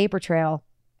follow the paper trail,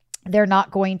 they're not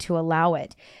going to allow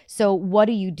it. So what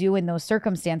do you do in those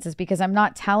circumstances? Because I'm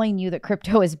not telling you that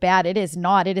crypto is bad. It is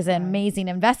not. It is an amazing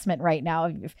investment right now.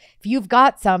 If you've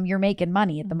got some, you're making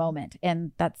money at the moment.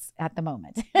 And that's at the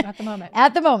moment. At the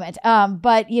moment.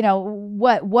 But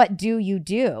what do you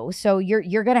do? So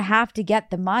you're going to have to get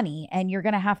the money, and you're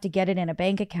going to have to get it in a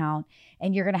bank account,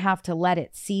 and you're going to have to let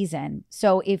it season.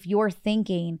 So if you're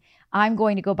thinking, I'm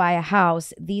going to go buy a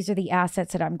house, these are the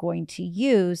assets that I'm going to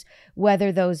use,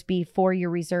 whether those be for your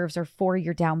reserves or for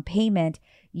your down payment,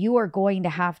 you are going to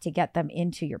have to get them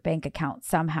into your bank account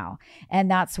somehow. And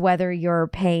that's whether you're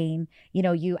paying,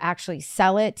 you actually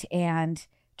sell it and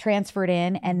transfer it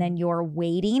in, and then you're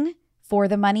waiting for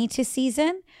the money to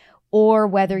season, or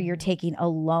whether you're taking a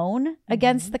loan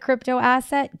against the crypto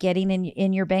asset, getting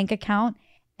in your bank account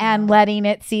and letting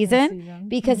it season.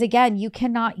 Because again, you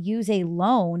cannot use a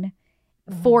loan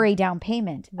for a down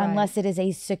payment unless it is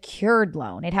a secured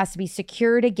loan. It has to be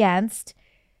secured against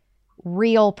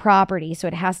real property. So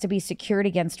it has to be secured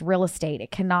against real estate.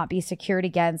 It cannot be secured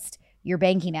against your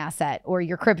banking asset or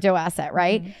your crypto asset,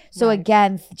 right? So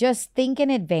again, just think in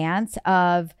advance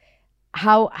of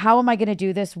how am I going to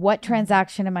do this? What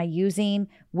transaction am I using?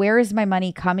 Where is my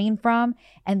money coming from?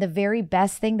 And the very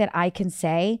best thing that I can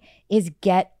say is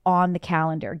get on the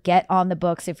calendar, get on the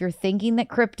books. If you're thinking that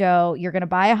crypto, you're going to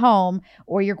buy a home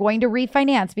or you're going to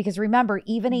refinance, because remember,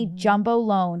 even a jumbo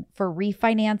loan for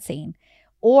refinancing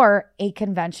or a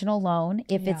conventional loan,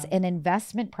 if it's an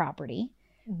investment property,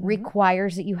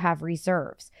 requires that you have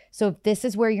reserves. So if this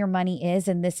is where your money is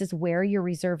and this is where your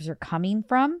reserves are coming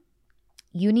from,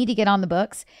 you need to get on the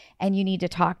books and you need to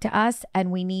talk to us,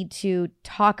 and we need to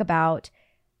talk about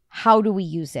how do we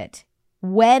use it?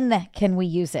 When can we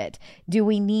use it? Do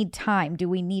we need time? Do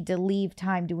we need to leave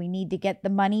time? Do we need to get the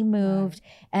money moved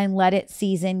and let it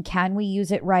season? Can we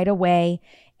use it right away?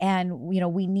 And,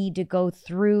 we need to go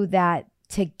through that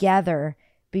together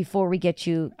before we get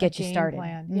you started.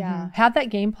 Plan. Yeah. Have that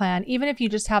game plan. Even if you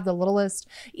just have the littlest,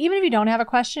 even if you don't have a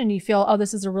question and you feel, oh,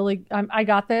 this is I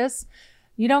got this.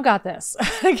 You don't got this.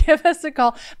 Give us a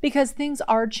call, because things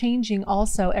are changing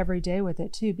also every day with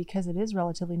it too, because it is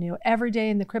relatively new. Every day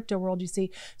in the crypto world, you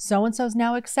see so-and-so's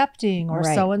now accepting, or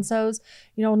so-and-so's,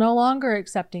 no longer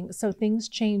accepting. So things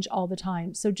change all the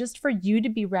time. So just for you to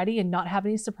be ready and not have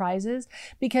any surprises,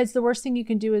 because the worst thing you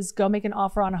can do is go make an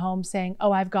offer on a home saying,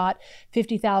 oh, I've got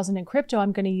 50,000 in crypto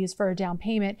I'm going to use for a down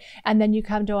payment. And then you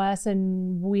come to us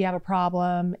and we have a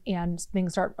problem and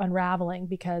things start unraveling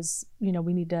because,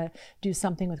 we need to do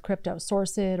something with crypto,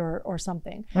 source it or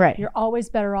something. Right. You're always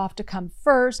better off to come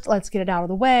first. Let's get it out of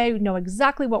the way, know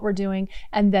exactly what we're doing,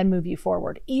 and then move you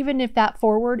forward. Even if that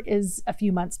forward is a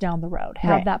few months down the road,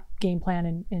 have that game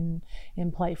plan in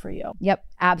play for you. Yep,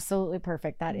 absolutely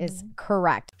perfect. That is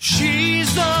correct.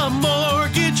 She's the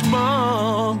mortgage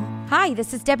mom. Hi,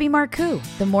 this is Debbie Marcoux,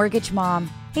 the mortgage mom.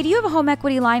 Hey, do you have a home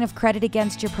equity line of credit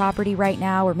against your property right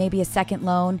now, or maybe a second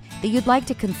loan that you'd like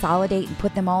to consolidate and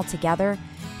put them all together?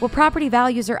 Well, property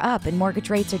values are up and mortgage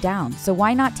rates are down, so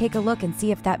why not take a look and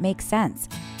see if that makes sense?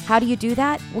 How do you do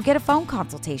that? Well, get a phone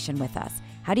consultation with us.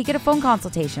 How do you get a phone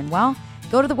consultation? Well,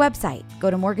 go to the website, go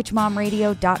to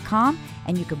mortgagemomradio.com,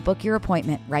 and you can book your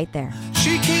appointment right there.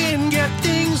 She can get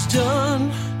things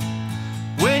done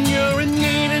when you're in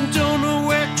need and don't know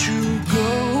where to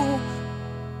go.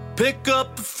 Pick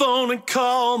up the phone and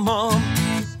call Mom.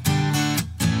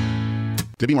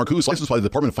 Debbie Marcoux is licensed by the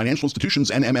Department of Financial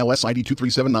Institutions and MLS ID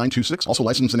 237926. Also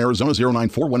licensed in Arizona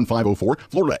 0941504,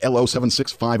 Florida LO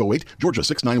 76508, Georgia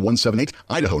 69178,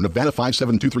 Idaho, Nevada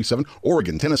 57237,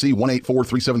 Oregon, Tennessee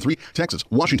 184373, Texas,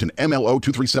 Washington MLO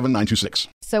 237926.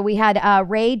 So we had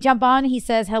Ray jump on. He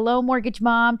says, hello, mortgage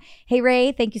mom. Hey,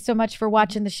 Ray, thank you so much for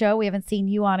watching the show. We haven't seen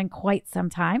you on in quite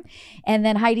some time. And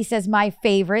then Heidi says, my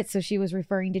favorite. So she was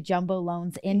referring to jumbo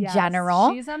loans in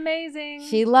general. She's amazing.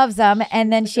 She loves them.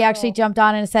 And then she actually jumped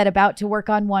on and said, about to work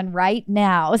on one right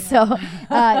now. So,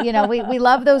 we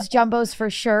love those jumbos for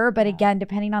sure. But again,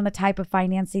 depending on the type of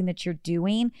financing that you're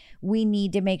doing, we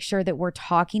need to make sure that we're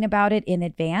talking about it in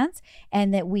advance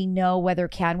and that we know whether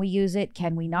can we use it,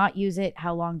 can we not use it,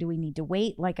 how long do we need to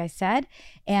wait, like I said.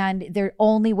 And the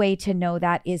only way to know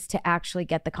that is to actually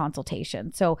get the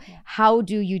consultation. So how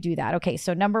do you do that? Okay,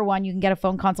 so number one, you can get a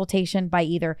phone consultation by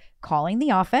either calling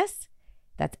the office.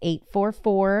 That's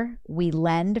 844 We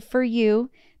Lend for You.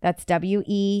 That's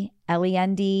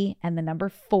WELEND and the number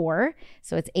 4.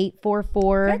 So it's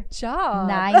 844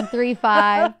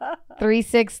 935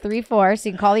 3634. So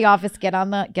you can call the office, get on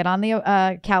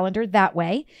the calendar that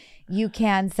way. You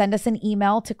can send us an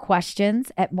email to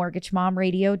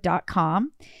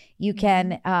questions@mortgagemomradio.com. You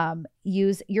can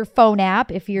use your phone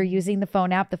app. If you're using the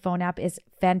phone app is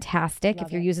fantastic.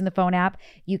 If you're using the phone app,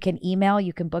 you can email,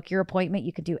 you can book your appointment,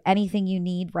 you can do anything you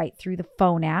need right through the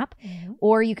phone app.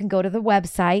 Or you can go to the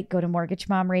website, go to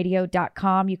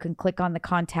mortgagemomradio.com. You can click on the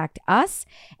contact us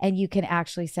and you can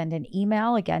actually send an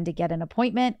email again to get an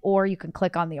appointment, or you can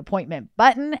click on the appointment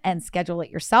button and schedule it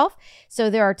yourself.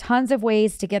 So there are tons of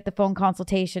ways to get the phone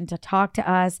consultation, to talk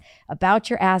to us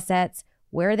about your assets.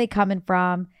 Where are they coming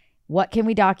from? What can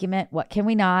we document? What can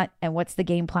we not? And what's the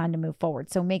game plan to move forward?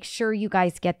 So make sure you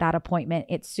guys get that appointment.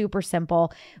 It's super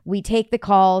simple. We take the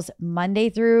calls Monday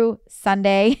through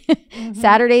Sunday.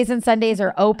 Saturdays and Sundays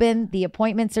are open. The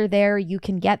appointments are there. You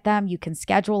can get them. You can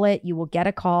schedule it. You will get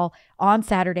a call on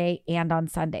Saturday and on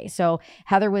Sunday. So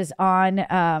Heather was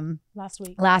on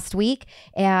last week,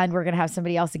 and we're going to have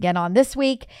somebody else again on this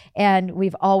week. And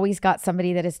we've always got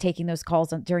somebody that is taking those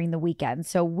calls during the weekend.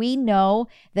 So we know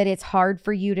that it's hard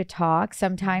for you to talk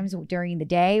sometimes during the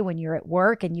day when you're at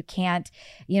work and you can't,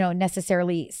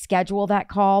 necessarily schedule that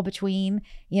call between,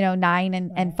 9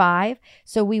 and 5.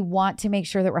 So we want to make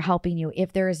sure that we're helping you.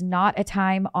 If there is not a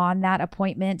time on that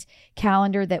appointment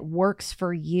calendar that works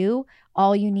for you,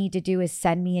 all you need to do is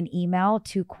send me an email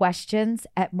to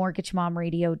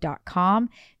questions@mortgagemomradio.com.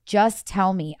 Just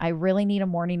tell me, I really need a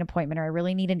morning appointment or I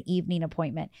really need an evening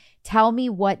appointment. Tell me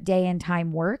what day and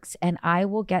time works, and I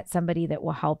will get somebody that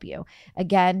will help you.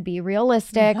 Again, be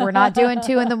realistic. We're not doing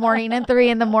 2 in the morning and 3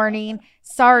 in the morning.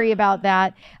 Sorry about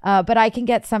that. But I can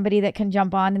get somebody that can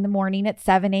jump on in the morning at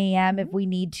 7 a.m. if we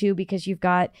need to, because you've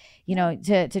got,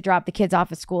 to drop the kids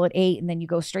off at school at 8 and then you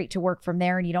go straight to work from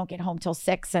there and you don't get home till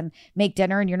 6 and make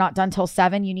dinner and you're not done till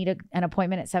 7. You need an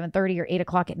appointment at 7:30 or 8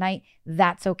 o'clock at night.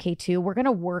 That's okay too. We're going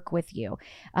to work with you.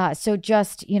 So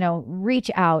just,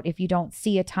 reach out if you don't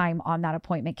see a time on that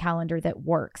appointment calendar that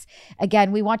works.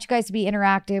 Again, we want you guys to be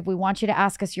interactive. We want you to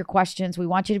ask us your questions. We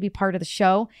want you to be part of the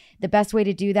show. The best way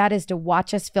to do that is to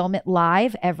watch us film it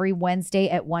live every Wednesday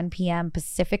at 1 p.m.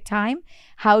 Pacific time.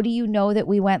 How do you know that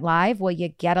we went live? Well, you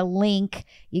get a link,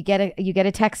 you get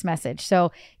a text message.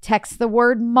 So text the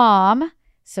word mom.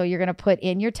 So you're going to put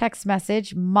in your text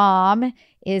message, mom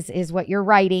is what you're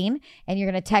writing, and you're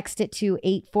going to text it to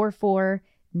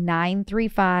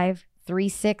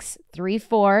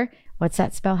 844-935-3634. What's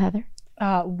that spell, Heather?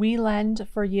 We Lend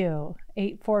for You,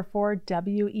 844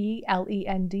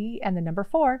 WELEND and the number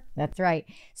 4. That's right.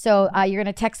 So you're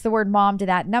going to text the word mom to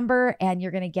that number, and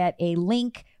you're going to get a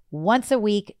link once a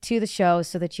week to the show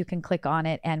so that you can click on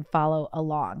it and follow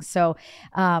along. So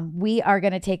we are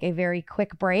going to take a very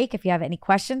quick break. If you have any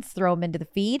questions, throw them into the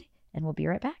feed and we'll be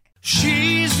right back.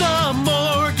 She's the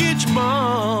mortgage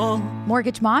mom.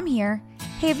 Mortgage Mom here.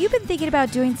 Hey, have you been thinking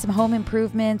about doing some home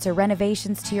improvements or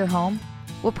renovations to your home?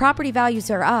 Well, property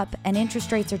values are up and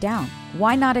interest rates are down.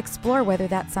 Why not explore whether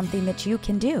that's something that you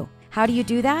can do? How do you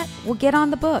do that? Well, get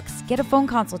on the books. Get a phone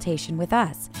consultation with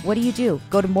us. What do?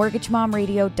 Go to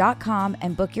mortgagemomradio.com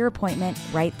and book your appointment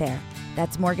right there.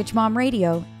 That's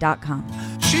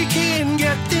mortgagemomradio.com. She can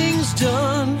get things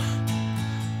done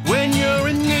when you're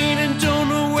in need and don't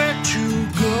know where to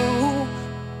go.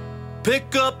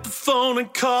 Pick up the phone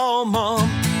and call Mom.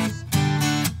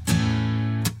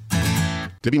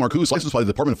 Debbie Marcoux, licensed by the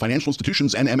Department of Financial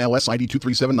Institutions and MLS ID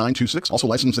 237926. Also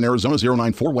licensed in Arizona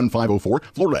 0941504,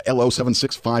 Florida LO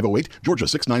 76508, Georgia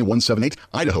 69178,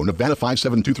 Idaho, Nevada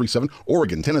 57237,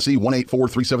 Oregon, Tennessee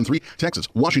 184373, Texas,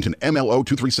 Washington MLO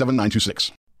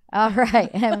 237926. All right,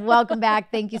 and welcome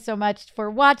back. Thank you so much for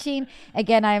watching.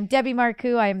 Again, I am Debbie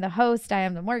Marcoux. I am the host. I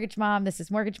am the Mortgage Mom. This is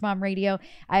Mortgage Mom Radio.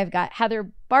 I've got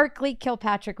Heather Barkley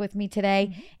Kilpatrick with me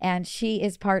today, and she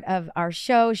is part of our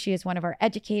show. She is one of our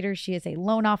educators. She is a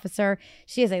loan officer.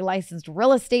 She is a licensed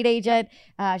real estate agent.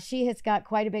 She has got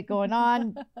quite a bit going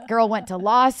on. Girl went to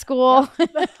law school.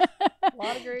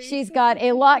 She's got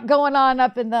a lot going on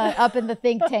up in the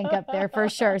think tank up there for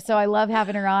sure. So I love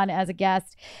having her on as a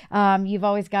guest. You've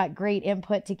always got great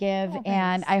input to give,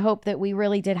 and I hope that we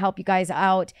really did help you guys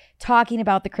out talking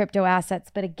about the crypto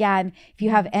assets. But again, if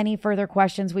you have any further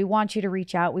questions, we want you to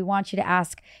reach out. We want you to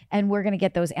ask, and we're going to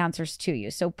get those answers to you.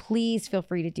 So please feel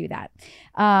free to do that.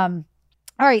 All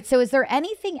right. So is there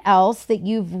anything else that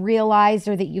you've realized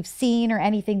or that you've seen or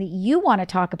anything that you want to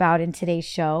talk about in today's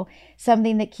show?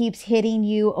 Something that keeps hitting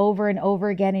you over and over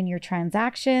again in your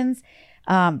transactions?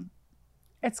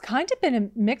 It's kind of been a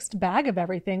mixed bag of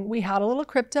everything. We had a little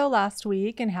crypto last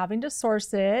week and having to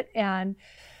source it and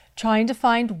trying to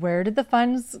find where did the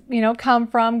funds, come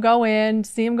from, go in,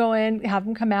 see them go in, have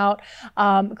them come out.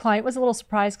 The client was a little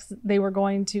surprised because they were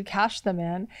going to cash them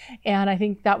in. And I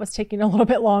think that was taking a little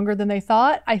bit longer than they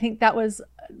thought. I think that was,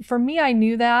 for me, I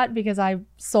knew that because I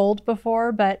sold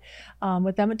before, but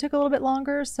with them, it took a little bit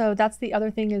longer. So that's the other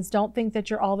thing is don't think that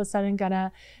you're all of a sudden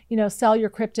gonna, sell your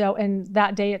crypto and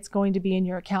that day it's going to be in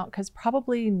your account, because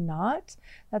probably not.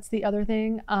 That's the other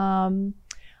thing.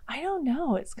 I don't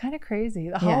know. It's kind of crazy.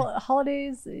 The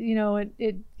holidays,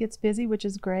 it gets busy, which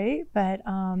is great. But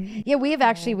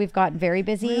we've gotten very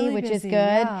busy, really which is good.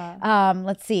 Yeah.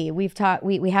 Let's see. We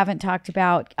haven't talked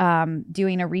about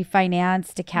doing a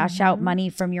refinance to cash out money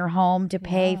from your home to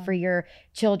pay for your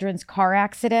children's car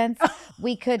accidents.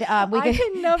 We could. I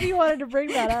didn't know if you wanted to bring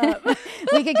that up.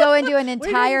 We could go into an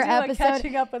entire episode.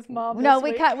 Catching up with Mom. No,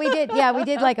 we did. Yeah, we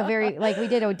did we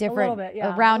did a different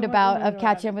roundabout of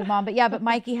catching up with Mom. But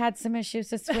Mikey had some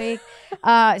issues this week.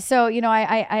 I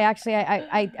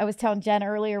was telling Jen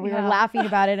earlier, we were laughing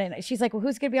about it, and she's like, well,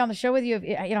 who's gonna be on the show with you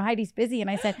if Heidi's busy? And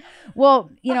I said, well,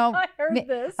 I heard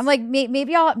this. I'm like,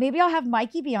 maybe I'll have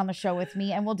Mikey be on the show with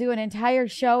me, and we'll do an entire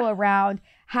show around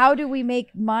how do we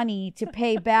make money to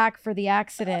pay back for the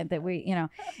accident that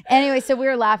anyway, so we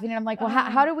were laughing, and I'm like, well,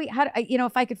 how do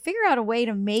if I could figure out a way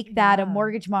to make that a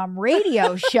Mortgage Mom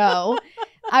radio show,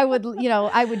 I would do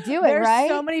it. There's right?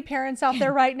 so many parents out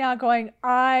there right now going,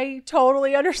 I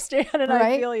totally understand and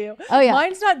I feel you. Oh yeah.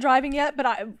 Mine's not driving yet, but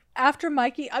after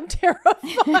Mikey, I'm terrified.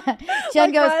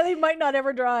 Jen goes, Riley might not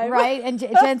ever drive. Right. And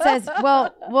Jen says,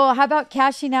 well, how about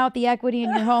cashing out the equity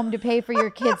in your home to pay for your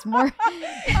kids more?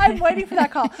 I'm waiting for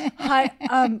that call. Hi,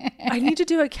 I need to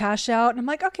do a cash out. And I'm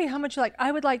like, okay, how much you like?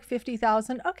 I would like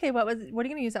 50,000. Okay, what are you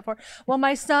going to use that for? Well,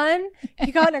 my son,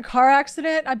 he got in a car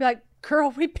accident. I'd be like,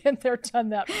 girl, we've been there, done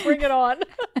that. Bring it on.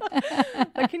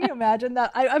 Like, can you imagine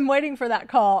that? I'm waiting for that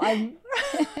call.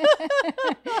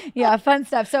 Yeah, fun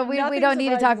stuff. So we don't need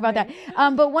to talk about that.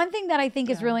 But one thing that I think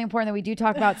is really important that we do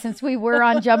talk about, since we were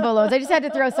on jumbo loans, I just had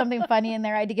to throw something funny in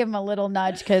there. I had to give them a little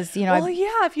nudge because,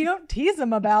 if you don't tease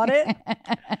them about it,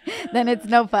 then it's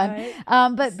no fun.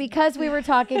 Right. But because we were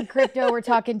talking crypto, we're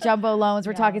talking jumbo loans,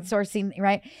 we're talking sourcing,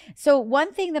 right? So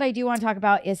one thing that I do want to talk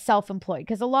about is self-employed,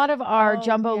 because a lot of our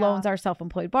jumbo loans are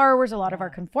self-employed borrowers. A lot of our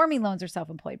conforming loans are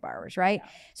self-employed borrowers, right? Yeah.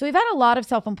 So we've had a lot of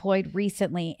self-employed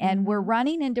recently, and we're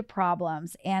running into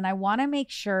problems. And I want to make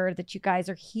sure that you guys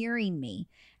are hearing me.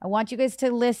 I want you guys to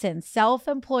listen.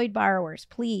 Self-employed borrowers,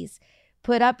 please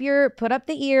put up the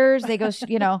ears. They go,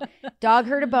 dog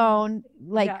heard a bone,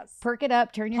 perk it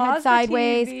up, turn your head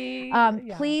sideways.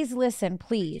 Please listen,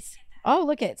 please. Oh,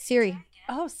 look at Siri.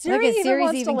 Oh, Siri. Look at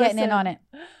Siri's even getting in on it.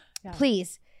 Yeah.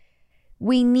 Please.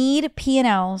 We need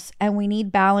P&Ls and we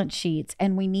need balance sheets,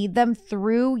 and we need them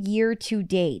through year to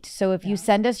date. So if you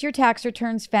send us your tax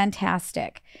returns,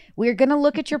 fantastic. We're going to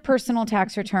look at your personal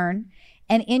tax return.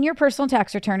 And in your personal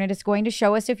tax return, it is going to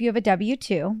show us if you have a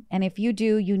W-2. And if you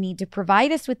do, you need to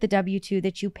provide us with the W-2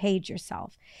 that you paid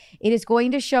yourself. It is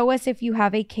going to show us if you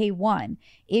have a K-1.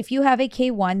 If you have a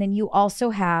K-1, then you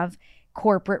also have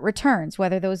corporate returns,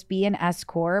 whether those be an S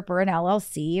Corp or an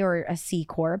LLC or a C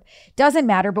Corp. Doesn't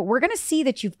matter, but we're going to see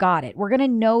that you've got it. We're going to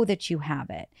know that you have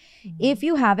it. If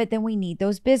you have it, then we need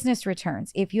those business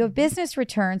returns. If you have business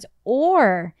returns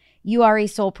or you are a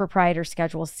sole proprietor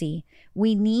Schedule C,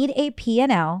 we need a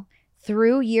P&L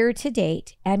through year to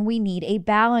date, and we need a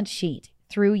balance sheet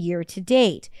through year to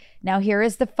date. Now, here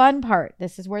is the fun part.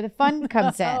 This is where the fun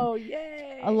comes in. Oh,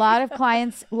 yay. A lot of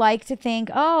clients like to think,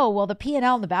 oh, well, the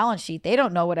P&L and the balance sheet, they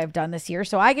don't know what I've done this year,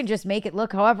 so I can just make it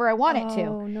look however I want it to.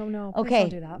 Oh, no. Please Okay, don't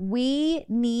do that. we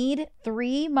need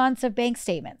 3 months of bank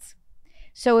statements.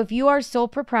 So if you are sole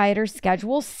proprietor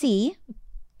Schedule C,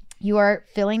 you are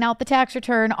filling out the tax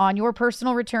return on your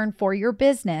personal return for your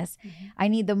business. I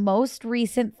need the most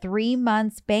recent 3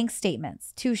 months bank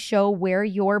statements to show where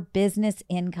your business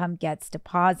income gets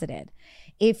deposited.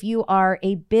 If you are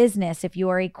a business, if you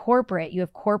are a corporate, you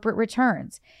have corporate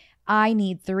returns. I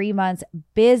need 3 months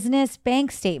business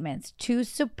bank statements to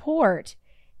support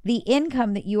the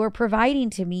income that you are providing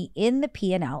to me in the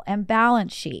P&L and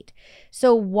balance sheet.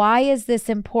 So why is this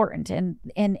important? And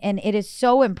it is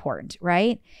so important,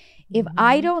 right? If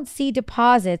I don't see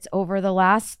deposits over the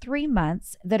last 3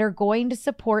 months that are going to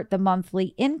support the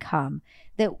monthly income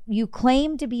that you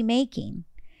claim to be making,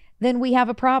 then we have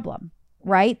a problem,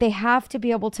 right? They have to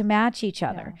be able to match each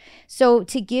other. So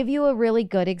to give you a really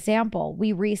good example,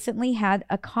 we recently had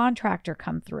a contractor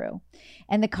come through,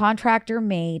 and the contractor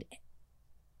made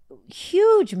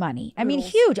huge money. I mean,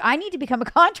 huge. I need to become a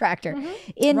contractor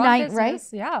in night, right?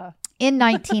 Yeah. In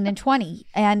 19 and 20.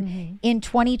 And in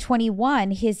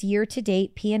 2021, his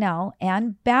year-to-date P&L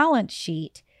and balance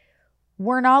sheet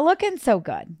were not looking so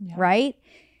good, right?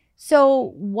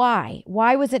 So why?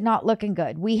 Why was it not looking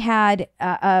good? We had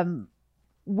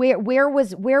where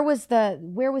was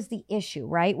the issue,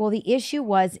 right? Well, the issue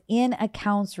was in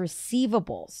accounts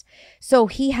receivables. So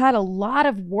he had a lot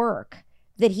of work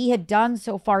that he had done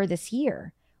so far this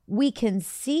year. We can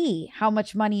see how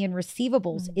much money in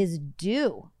receivables is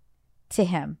due to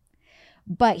him,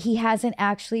 but he hasn't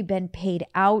actually been paid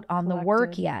out on the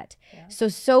work yet.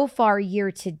 So far year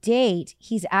to date,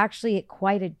 he's actually at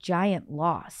quite a giant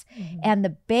loss. And the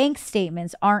bank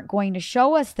statements aren't going to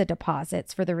show us the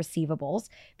deposits for the receivables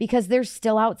because they're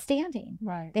still outstanding.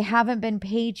 Right. They haven't been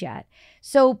paid yet.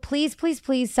 So please,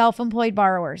 self-employed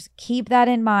borrowers, keep that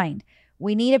in mind.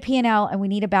 We need a P&L and we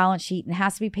need a balance sheet, and it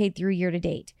has to be paid through year to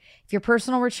date. If your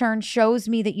personal return shows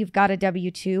me that you've got a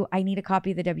W-2, I need a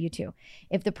copy of the W-2.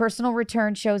 If the personal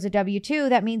return shows a W-2,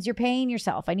 that means you're paying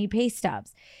yourself. I need pay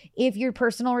stubs. If your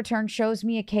personal return shows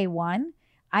me a K-1,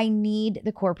 I need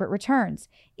the corporate returns.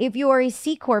 If you are a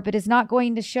C Corp, it is not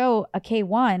going to show a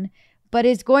K-1, but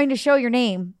is going to show your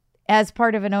name as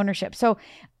part of an ownership. So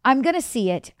I'm going to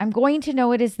see it. I'm going to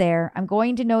know it is there. I'm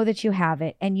going to know that you have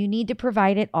it, and you need to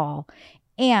provide it all.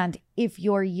 And if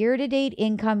your year-to-date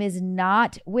income is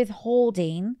not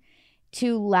withholding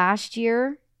to last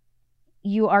year,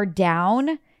 you are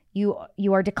down, you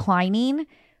are declining,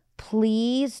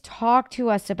 please talk to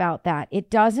us about that.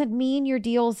 It doesn't mean your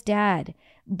deal's dead,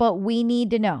 but we need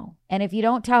to know. And if you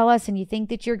don't tell us and you think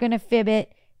that you're going to fib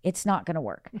it, it's not going to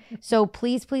work. So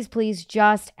please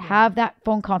just have that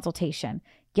phone consultation.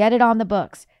 Get it on the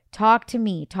books. Talk to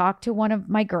me. Talk to one of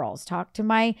my girls. Talk to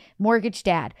my mortgage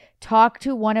dad. Talk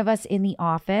to one of us in the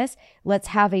office. Let's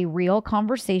have a real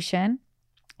conversation.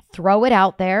 Throw it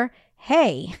out there.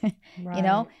 Hey, you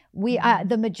know,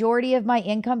 the majority of my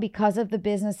income, because of the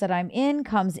business that I'm in,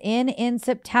 comes in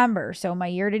September. So my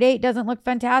year to date doesn't look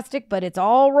fantastic, but it's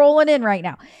all rolling in right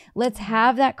now. Let's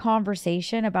have that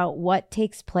conversation about what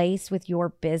takes place with your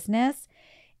business.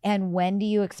 And when do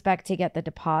you expect to get the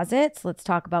deposits? Let's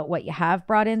talk about what you have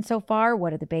brought in so far.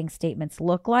 What do the bank statements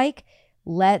look like?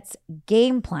 Let's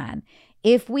game plan.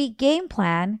 If we game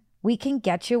plan, we can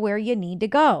get you where you need to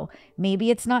go.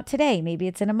 Maybe it's not today. Maybe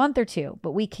it's in a month or two,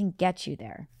 but we can get you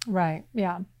there. Right.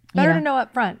 Yeah. Better to know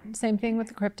up front. Same thing with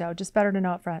the crypto. Just better to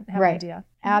know up front. Have an idea.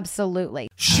 Absolutely.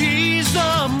 She's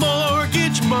the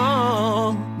mortgage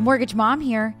mom. Mortgage Mom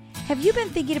here. Have you been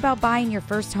thinking about buying your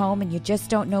first home and you just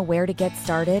don't know where to get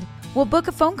started? Well, book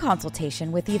a phone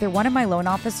consultation with either one of my loan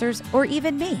officers or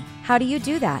even me. How do you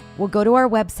do that? Well, go to our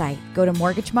website. Go to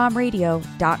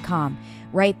mortgagemomradio.com.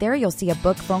 Right there, you'll see a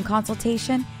book phone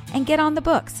consultation, and get on the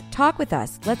books. Talk with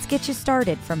us. Let's get you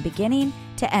started from beginning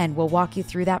to end. We'll walk you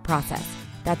through that process.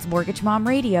 That's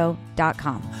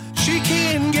mortgagemomradio.com. She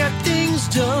can get things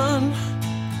done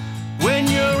when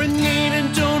you're in need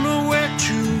and don't know where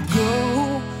to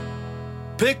go.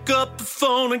 Pick up the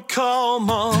phone and call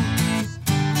Mom.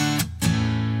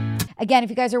 Again, if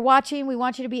you guys are watching, we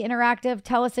want you to be interactive.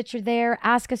 Tell us that you're there.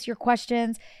 Ask us your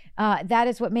questions. That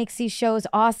is what makes these shows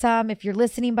awesome. If you're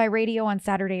listening by radio on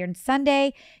Saturday and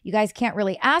Sunday, you guys can't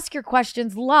really ask your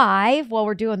questions live while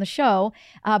we're doing the show,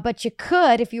 but you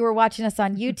could if you were watching us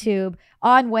on YouTube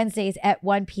on Wednesdays at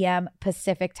 1 p.m.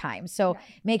 Pacific time. So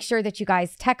make sure that you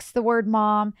guys text the word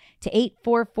mom to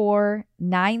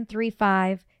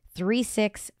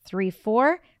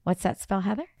 844-935-3634. What's that spell,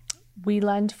 Heather? We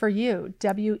Lend for You,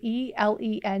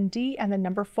 WELEND and the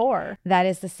number 4. That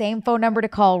is the same phone number to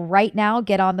call right now.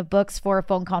 Get on the books for a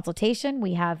phone consultation.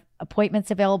 We have appointments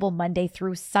available Monday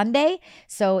through Sunday.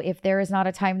 So if there is not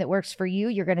a time that works for you,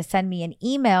 you're going to send me an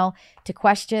email to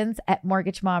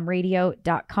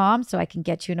questions@mortgagemomradio.com so I can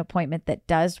get you an appointment that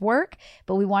does work.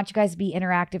 But we want you guys to be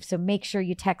interactive. So make sure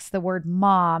you text the word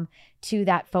mom to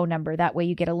that phone number. That way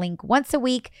you get a link once a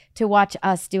week to watch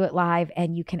us do it live,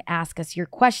 and you can ask us your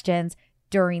questions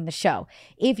during the show.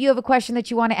 If you have a question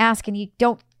that you want to ask and you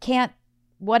can't,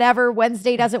 whatever,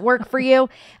 Wednesday doesn't work for you,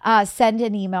 send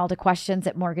an email to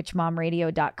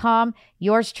questions@mortgagemomradio.com.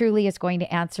 Yours truly is going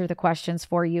to answer the questions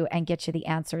for you and get you the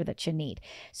answer that you need.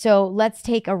 So let's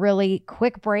take a really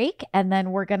quick break, and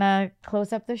then we're going to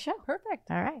close up the show. Perfect.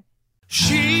 All right.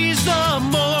 She's the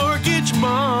mortgage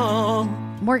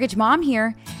mom. Mortgage Mom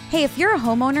here. Hey, if you're a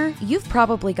homeowner, you've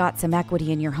probably got some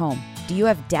equity in your home. Do you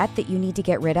have debt that you need to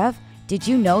get rid of? Did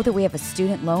you know that we have a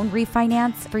student loan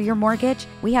refinance for your mortgage?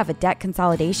 We have a debt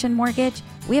consolidation mortgage.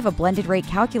 We have a blended rate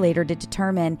calculator to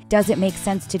determine, does it make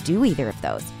sense to do either of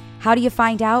those? How do you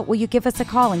find out? Well, you give us a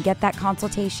call and get that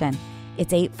consultation.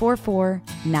 It's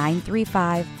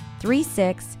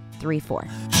 844-935-3634.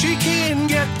 She can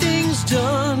get things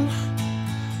done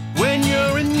when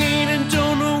you're in need and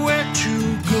don't know where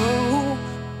to go.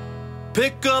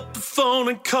 Pick up the phone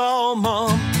and call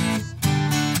Mom.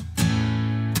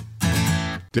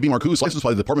 Debbie Marcoux, licensed by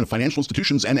the Department of Financial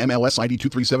Institutions and MLS ID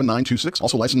 237926.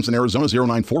 Also licensed in Arizona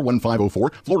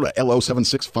 0941504, Florida LO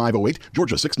 76508,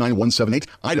 Georgia 69178,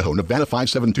 Idaho, Nevada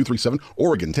 57237,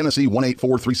 Oregon, Tennessee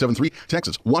 184373,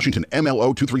 Texas, Washington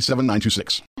MLO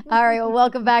 237926. All right, well,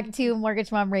 welcome back to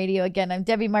Mortgage Mom Radio. Again, I'm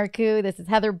Debbie Marcoux. This is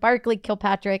Heather Barkley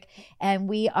Kilpatrick, and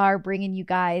we are bringing you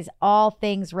guys all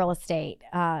things real estate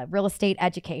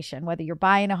education, whether you're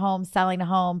buying a home, selling a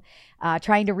home,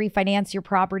 trying to refinance your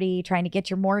property, trying to get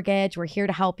your mortgage. We're here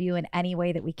to help you in any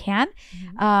way that we can.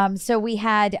 Mm-hmm. So we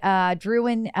had Drew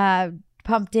and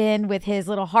pumped in with his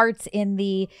little hearts in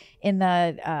the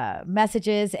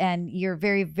messages, and you're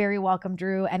very, very welcome,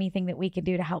 Drew. Anything that we can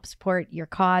do to help support your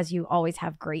cause, you always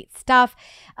have great stuff.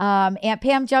 Aunt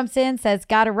Pam jumps in, says,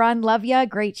 gotta run, love ya,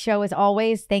 great show as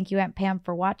always. Thank you, Aunt Pam,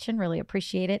 for watching, really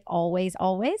appreciate it, always.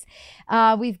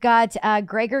 We've got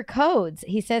Gregor Codes.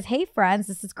 He says, hey friends,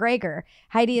 this is Gregor.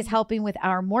 Heidi is helping with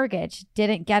our mortgage.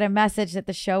 Didn't get a message that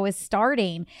the show is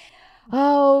starting.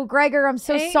 Oh, Gregor, I'm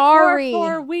so sorry.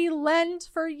 844, we lend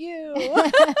for you.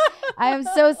 I am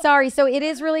so sorry. So it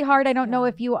is really hard. I don't know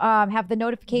if you have the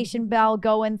notification bell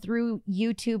going through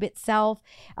YouTube itself.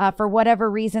 For whatever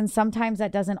reason, sometimes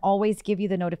that doesn't always give you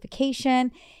the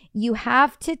notification. You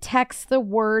have to text the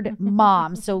word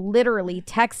mom. So literally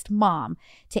text mom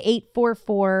to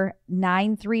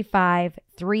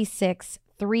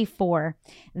 844-935-3634.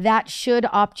 That should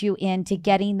opt you in to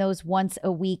getting those once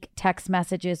a week text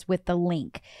messages with the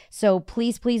link. So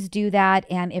please do that.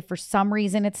 And if for some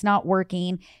reason it's not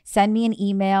working, send me an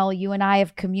email. You and I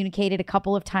have communicated a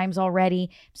couple of times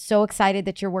already. So excited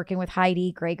that you're working with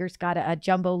Heidi. Gregor's got a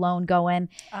jumbo loan going.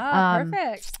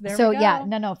 Perfect. There so we go. Yeah,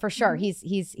 no, for sure.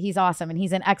 He's awesome, and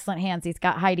he's in excellent hands. He's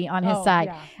got Heidi on his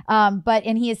side. Yeah.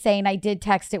 And he is saying, I did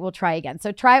text it. We'll try again.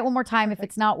 So try it one more time. Perfect. If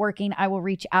it's not working, I will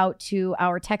reach out to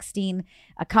our texting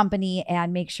company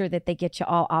and make sure that they get you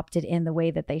all opted in the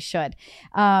way that they should.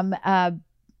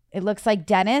 It looks like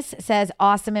Dennis says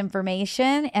awesome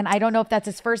information. And I don't know if that's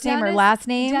his first name or last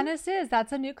name. Dennis is.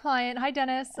 That's a new client. Hi,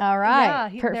 Dennis. All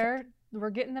right. Yeah, they're we're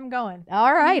getting them going.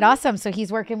 All right. Awesome. So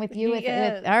he's working with you. He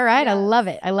is. All right. I Yes. love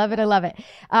it. I love it. I love it.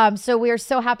 So we are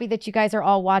so happy that you guys are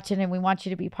all watching, and we want you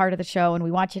to be part of the show, and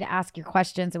we want you to ask your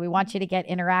questions, and we want you to get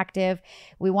interactive.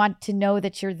 We want to know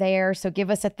that you're there. So give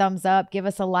us a thumbs up, give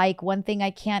us a like. One thing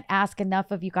I can't ask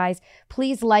enough of you guys,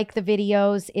 please like the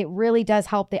videos. It really does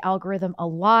help the algorithm a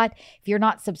lot. If you're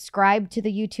not subscribed to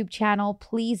the YouTube channel,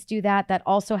 please do that. That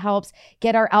also helps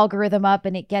get our algorithm up,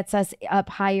 and it gets us up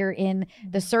higher in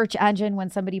the search engine when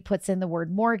somebody puts in the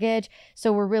word mortgage.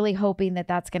 So we're really hoping that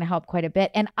that's going to help quite a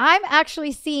bit. And I'm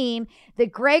actually seeing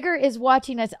that Gregor is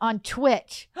watching us on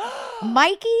Twitch.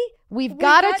 Mikey, we've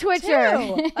got a Twitcher.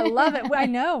 Too. I love it. I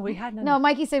know we had none. No,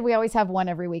 Mikey said we always have one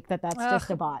every week. That's just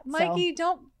a bot. Mikey,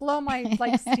 don't blow my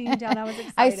steam down. I was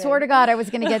excited. I swear to God, I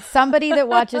was going to get somebody that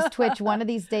watches Twitch one of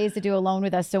these days to do a loan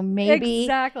with us. So maybe,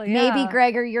 maybe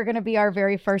Gregor, you're going to be our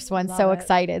very first one. Love so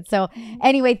excited. So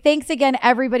anyway, thanks again,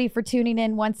 everybody, for tuning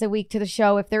in once a week to the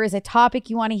show. If there is a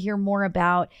topic you want to hear more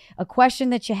about, a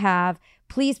question that you have,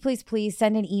 please, please, please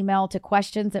send an email to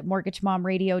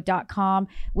questions@mortgagemomradio.com.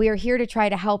 We are here to try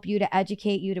to help you, to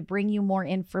educate you, to bring you more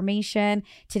information.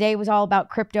 Today was all about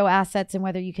crypto assets and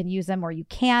whether you can use them or you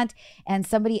can't. And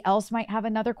somebody else might have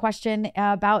another question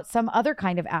about some other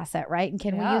kind of asset, right? And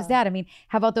can we use that? I mean,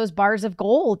 how about those bars of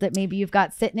gold that maybe you've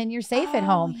got sitting in your safe at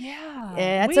home? Yeah.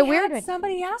 That's a weird one.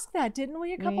 Somebody asked that, didn't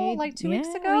we? A couple, 2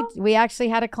 weeks ago? We actually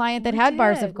had a client that had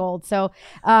bars of gold. So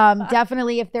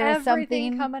definitely if there is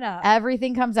something coming up. Everything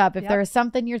comes up. If there is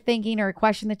something you're thinking or a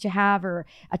question that you have or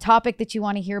a topic that you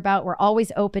want to hear about, we're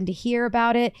always open to hear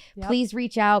about it. Please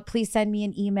reach out. Please send me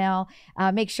an email.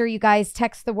 Make sure you guys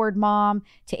text the word mom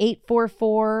to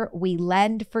 844 we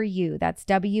lend for you. That's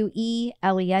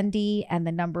WELEND and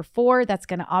the number 4. That's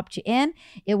going to opt you in.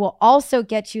 It will also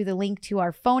get you the link to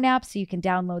our phone app so you can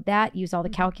download that, use all the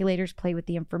calculators, play with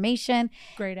the information.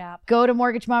 Great app. Go to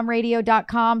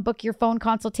mortgagemomradio.com, book your phone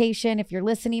consultation. If you're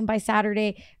listening by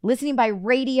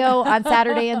radio on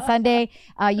Saturday and Sunday,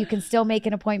 you can still make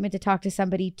an appointment to talk to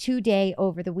somebody today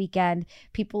over the weekend.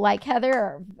 People like Heather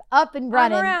are up and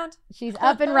running. I'm around. She's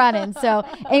up and running. So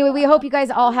anyway, we hope you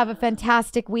guys all have a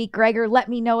fantastic week. Gregor, let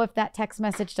me know if that text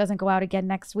message doesn't go out again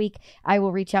next week. I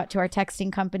will reach out to our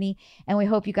texting company, and we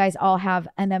hope you guys all have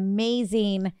an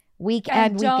amazing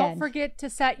weekend. And don't forget to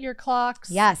set your clocks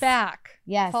back.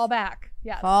 Yes. Fall back.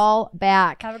 Yes. Fall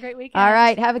back. Have a great weekend. All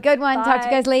right. Have a good one. Bye. Talk to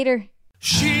you guys later.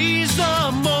 She's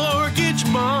the mortgage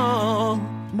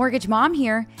mom. Mortgage Mom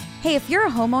here. Hey, if you're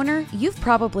a homeowner, you've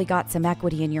probably got some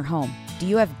equity in your home. Do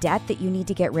you have debt that you need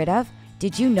to get rid of?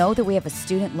 Did you know that we have a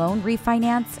student loan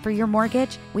refinance for your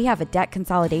mortgage? We have a debt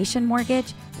consolidation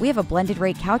mortgage. We have a blended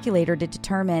rate calculator to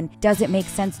determine, does it make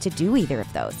sense to do either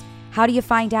of those? How do you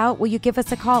find out? Well, you give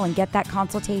us a call and get that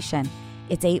consultation.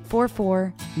 It's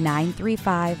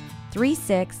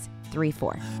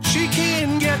 844-935-3634. She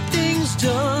can get things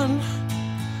done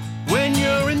when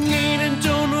you're in need and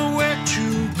don't know where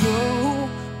to go.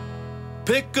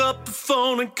 Pick up the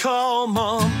phone and call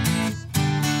mom.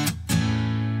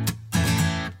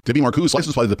 Debbie Marcoux,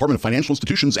 licensed by the Department of Financial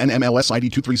Institutions and MLS ID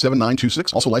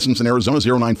 237926. Also licensed in Arizona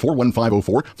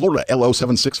 0941504, Florida LO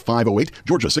 76508,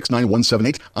 Georgia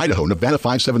 69178, Idaho, Nevada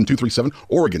 57237,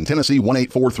 Oregon, Tennessee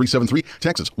 184373,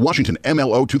 Texas, Washington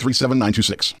MLO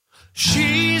 237926.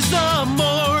 She's the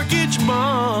mortgage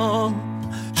mom.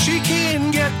 She can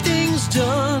get things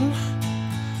done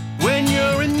when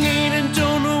you're in need and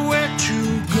don't know where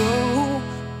to go.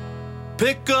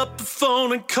 Pick up the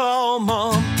phone and call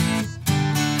mom.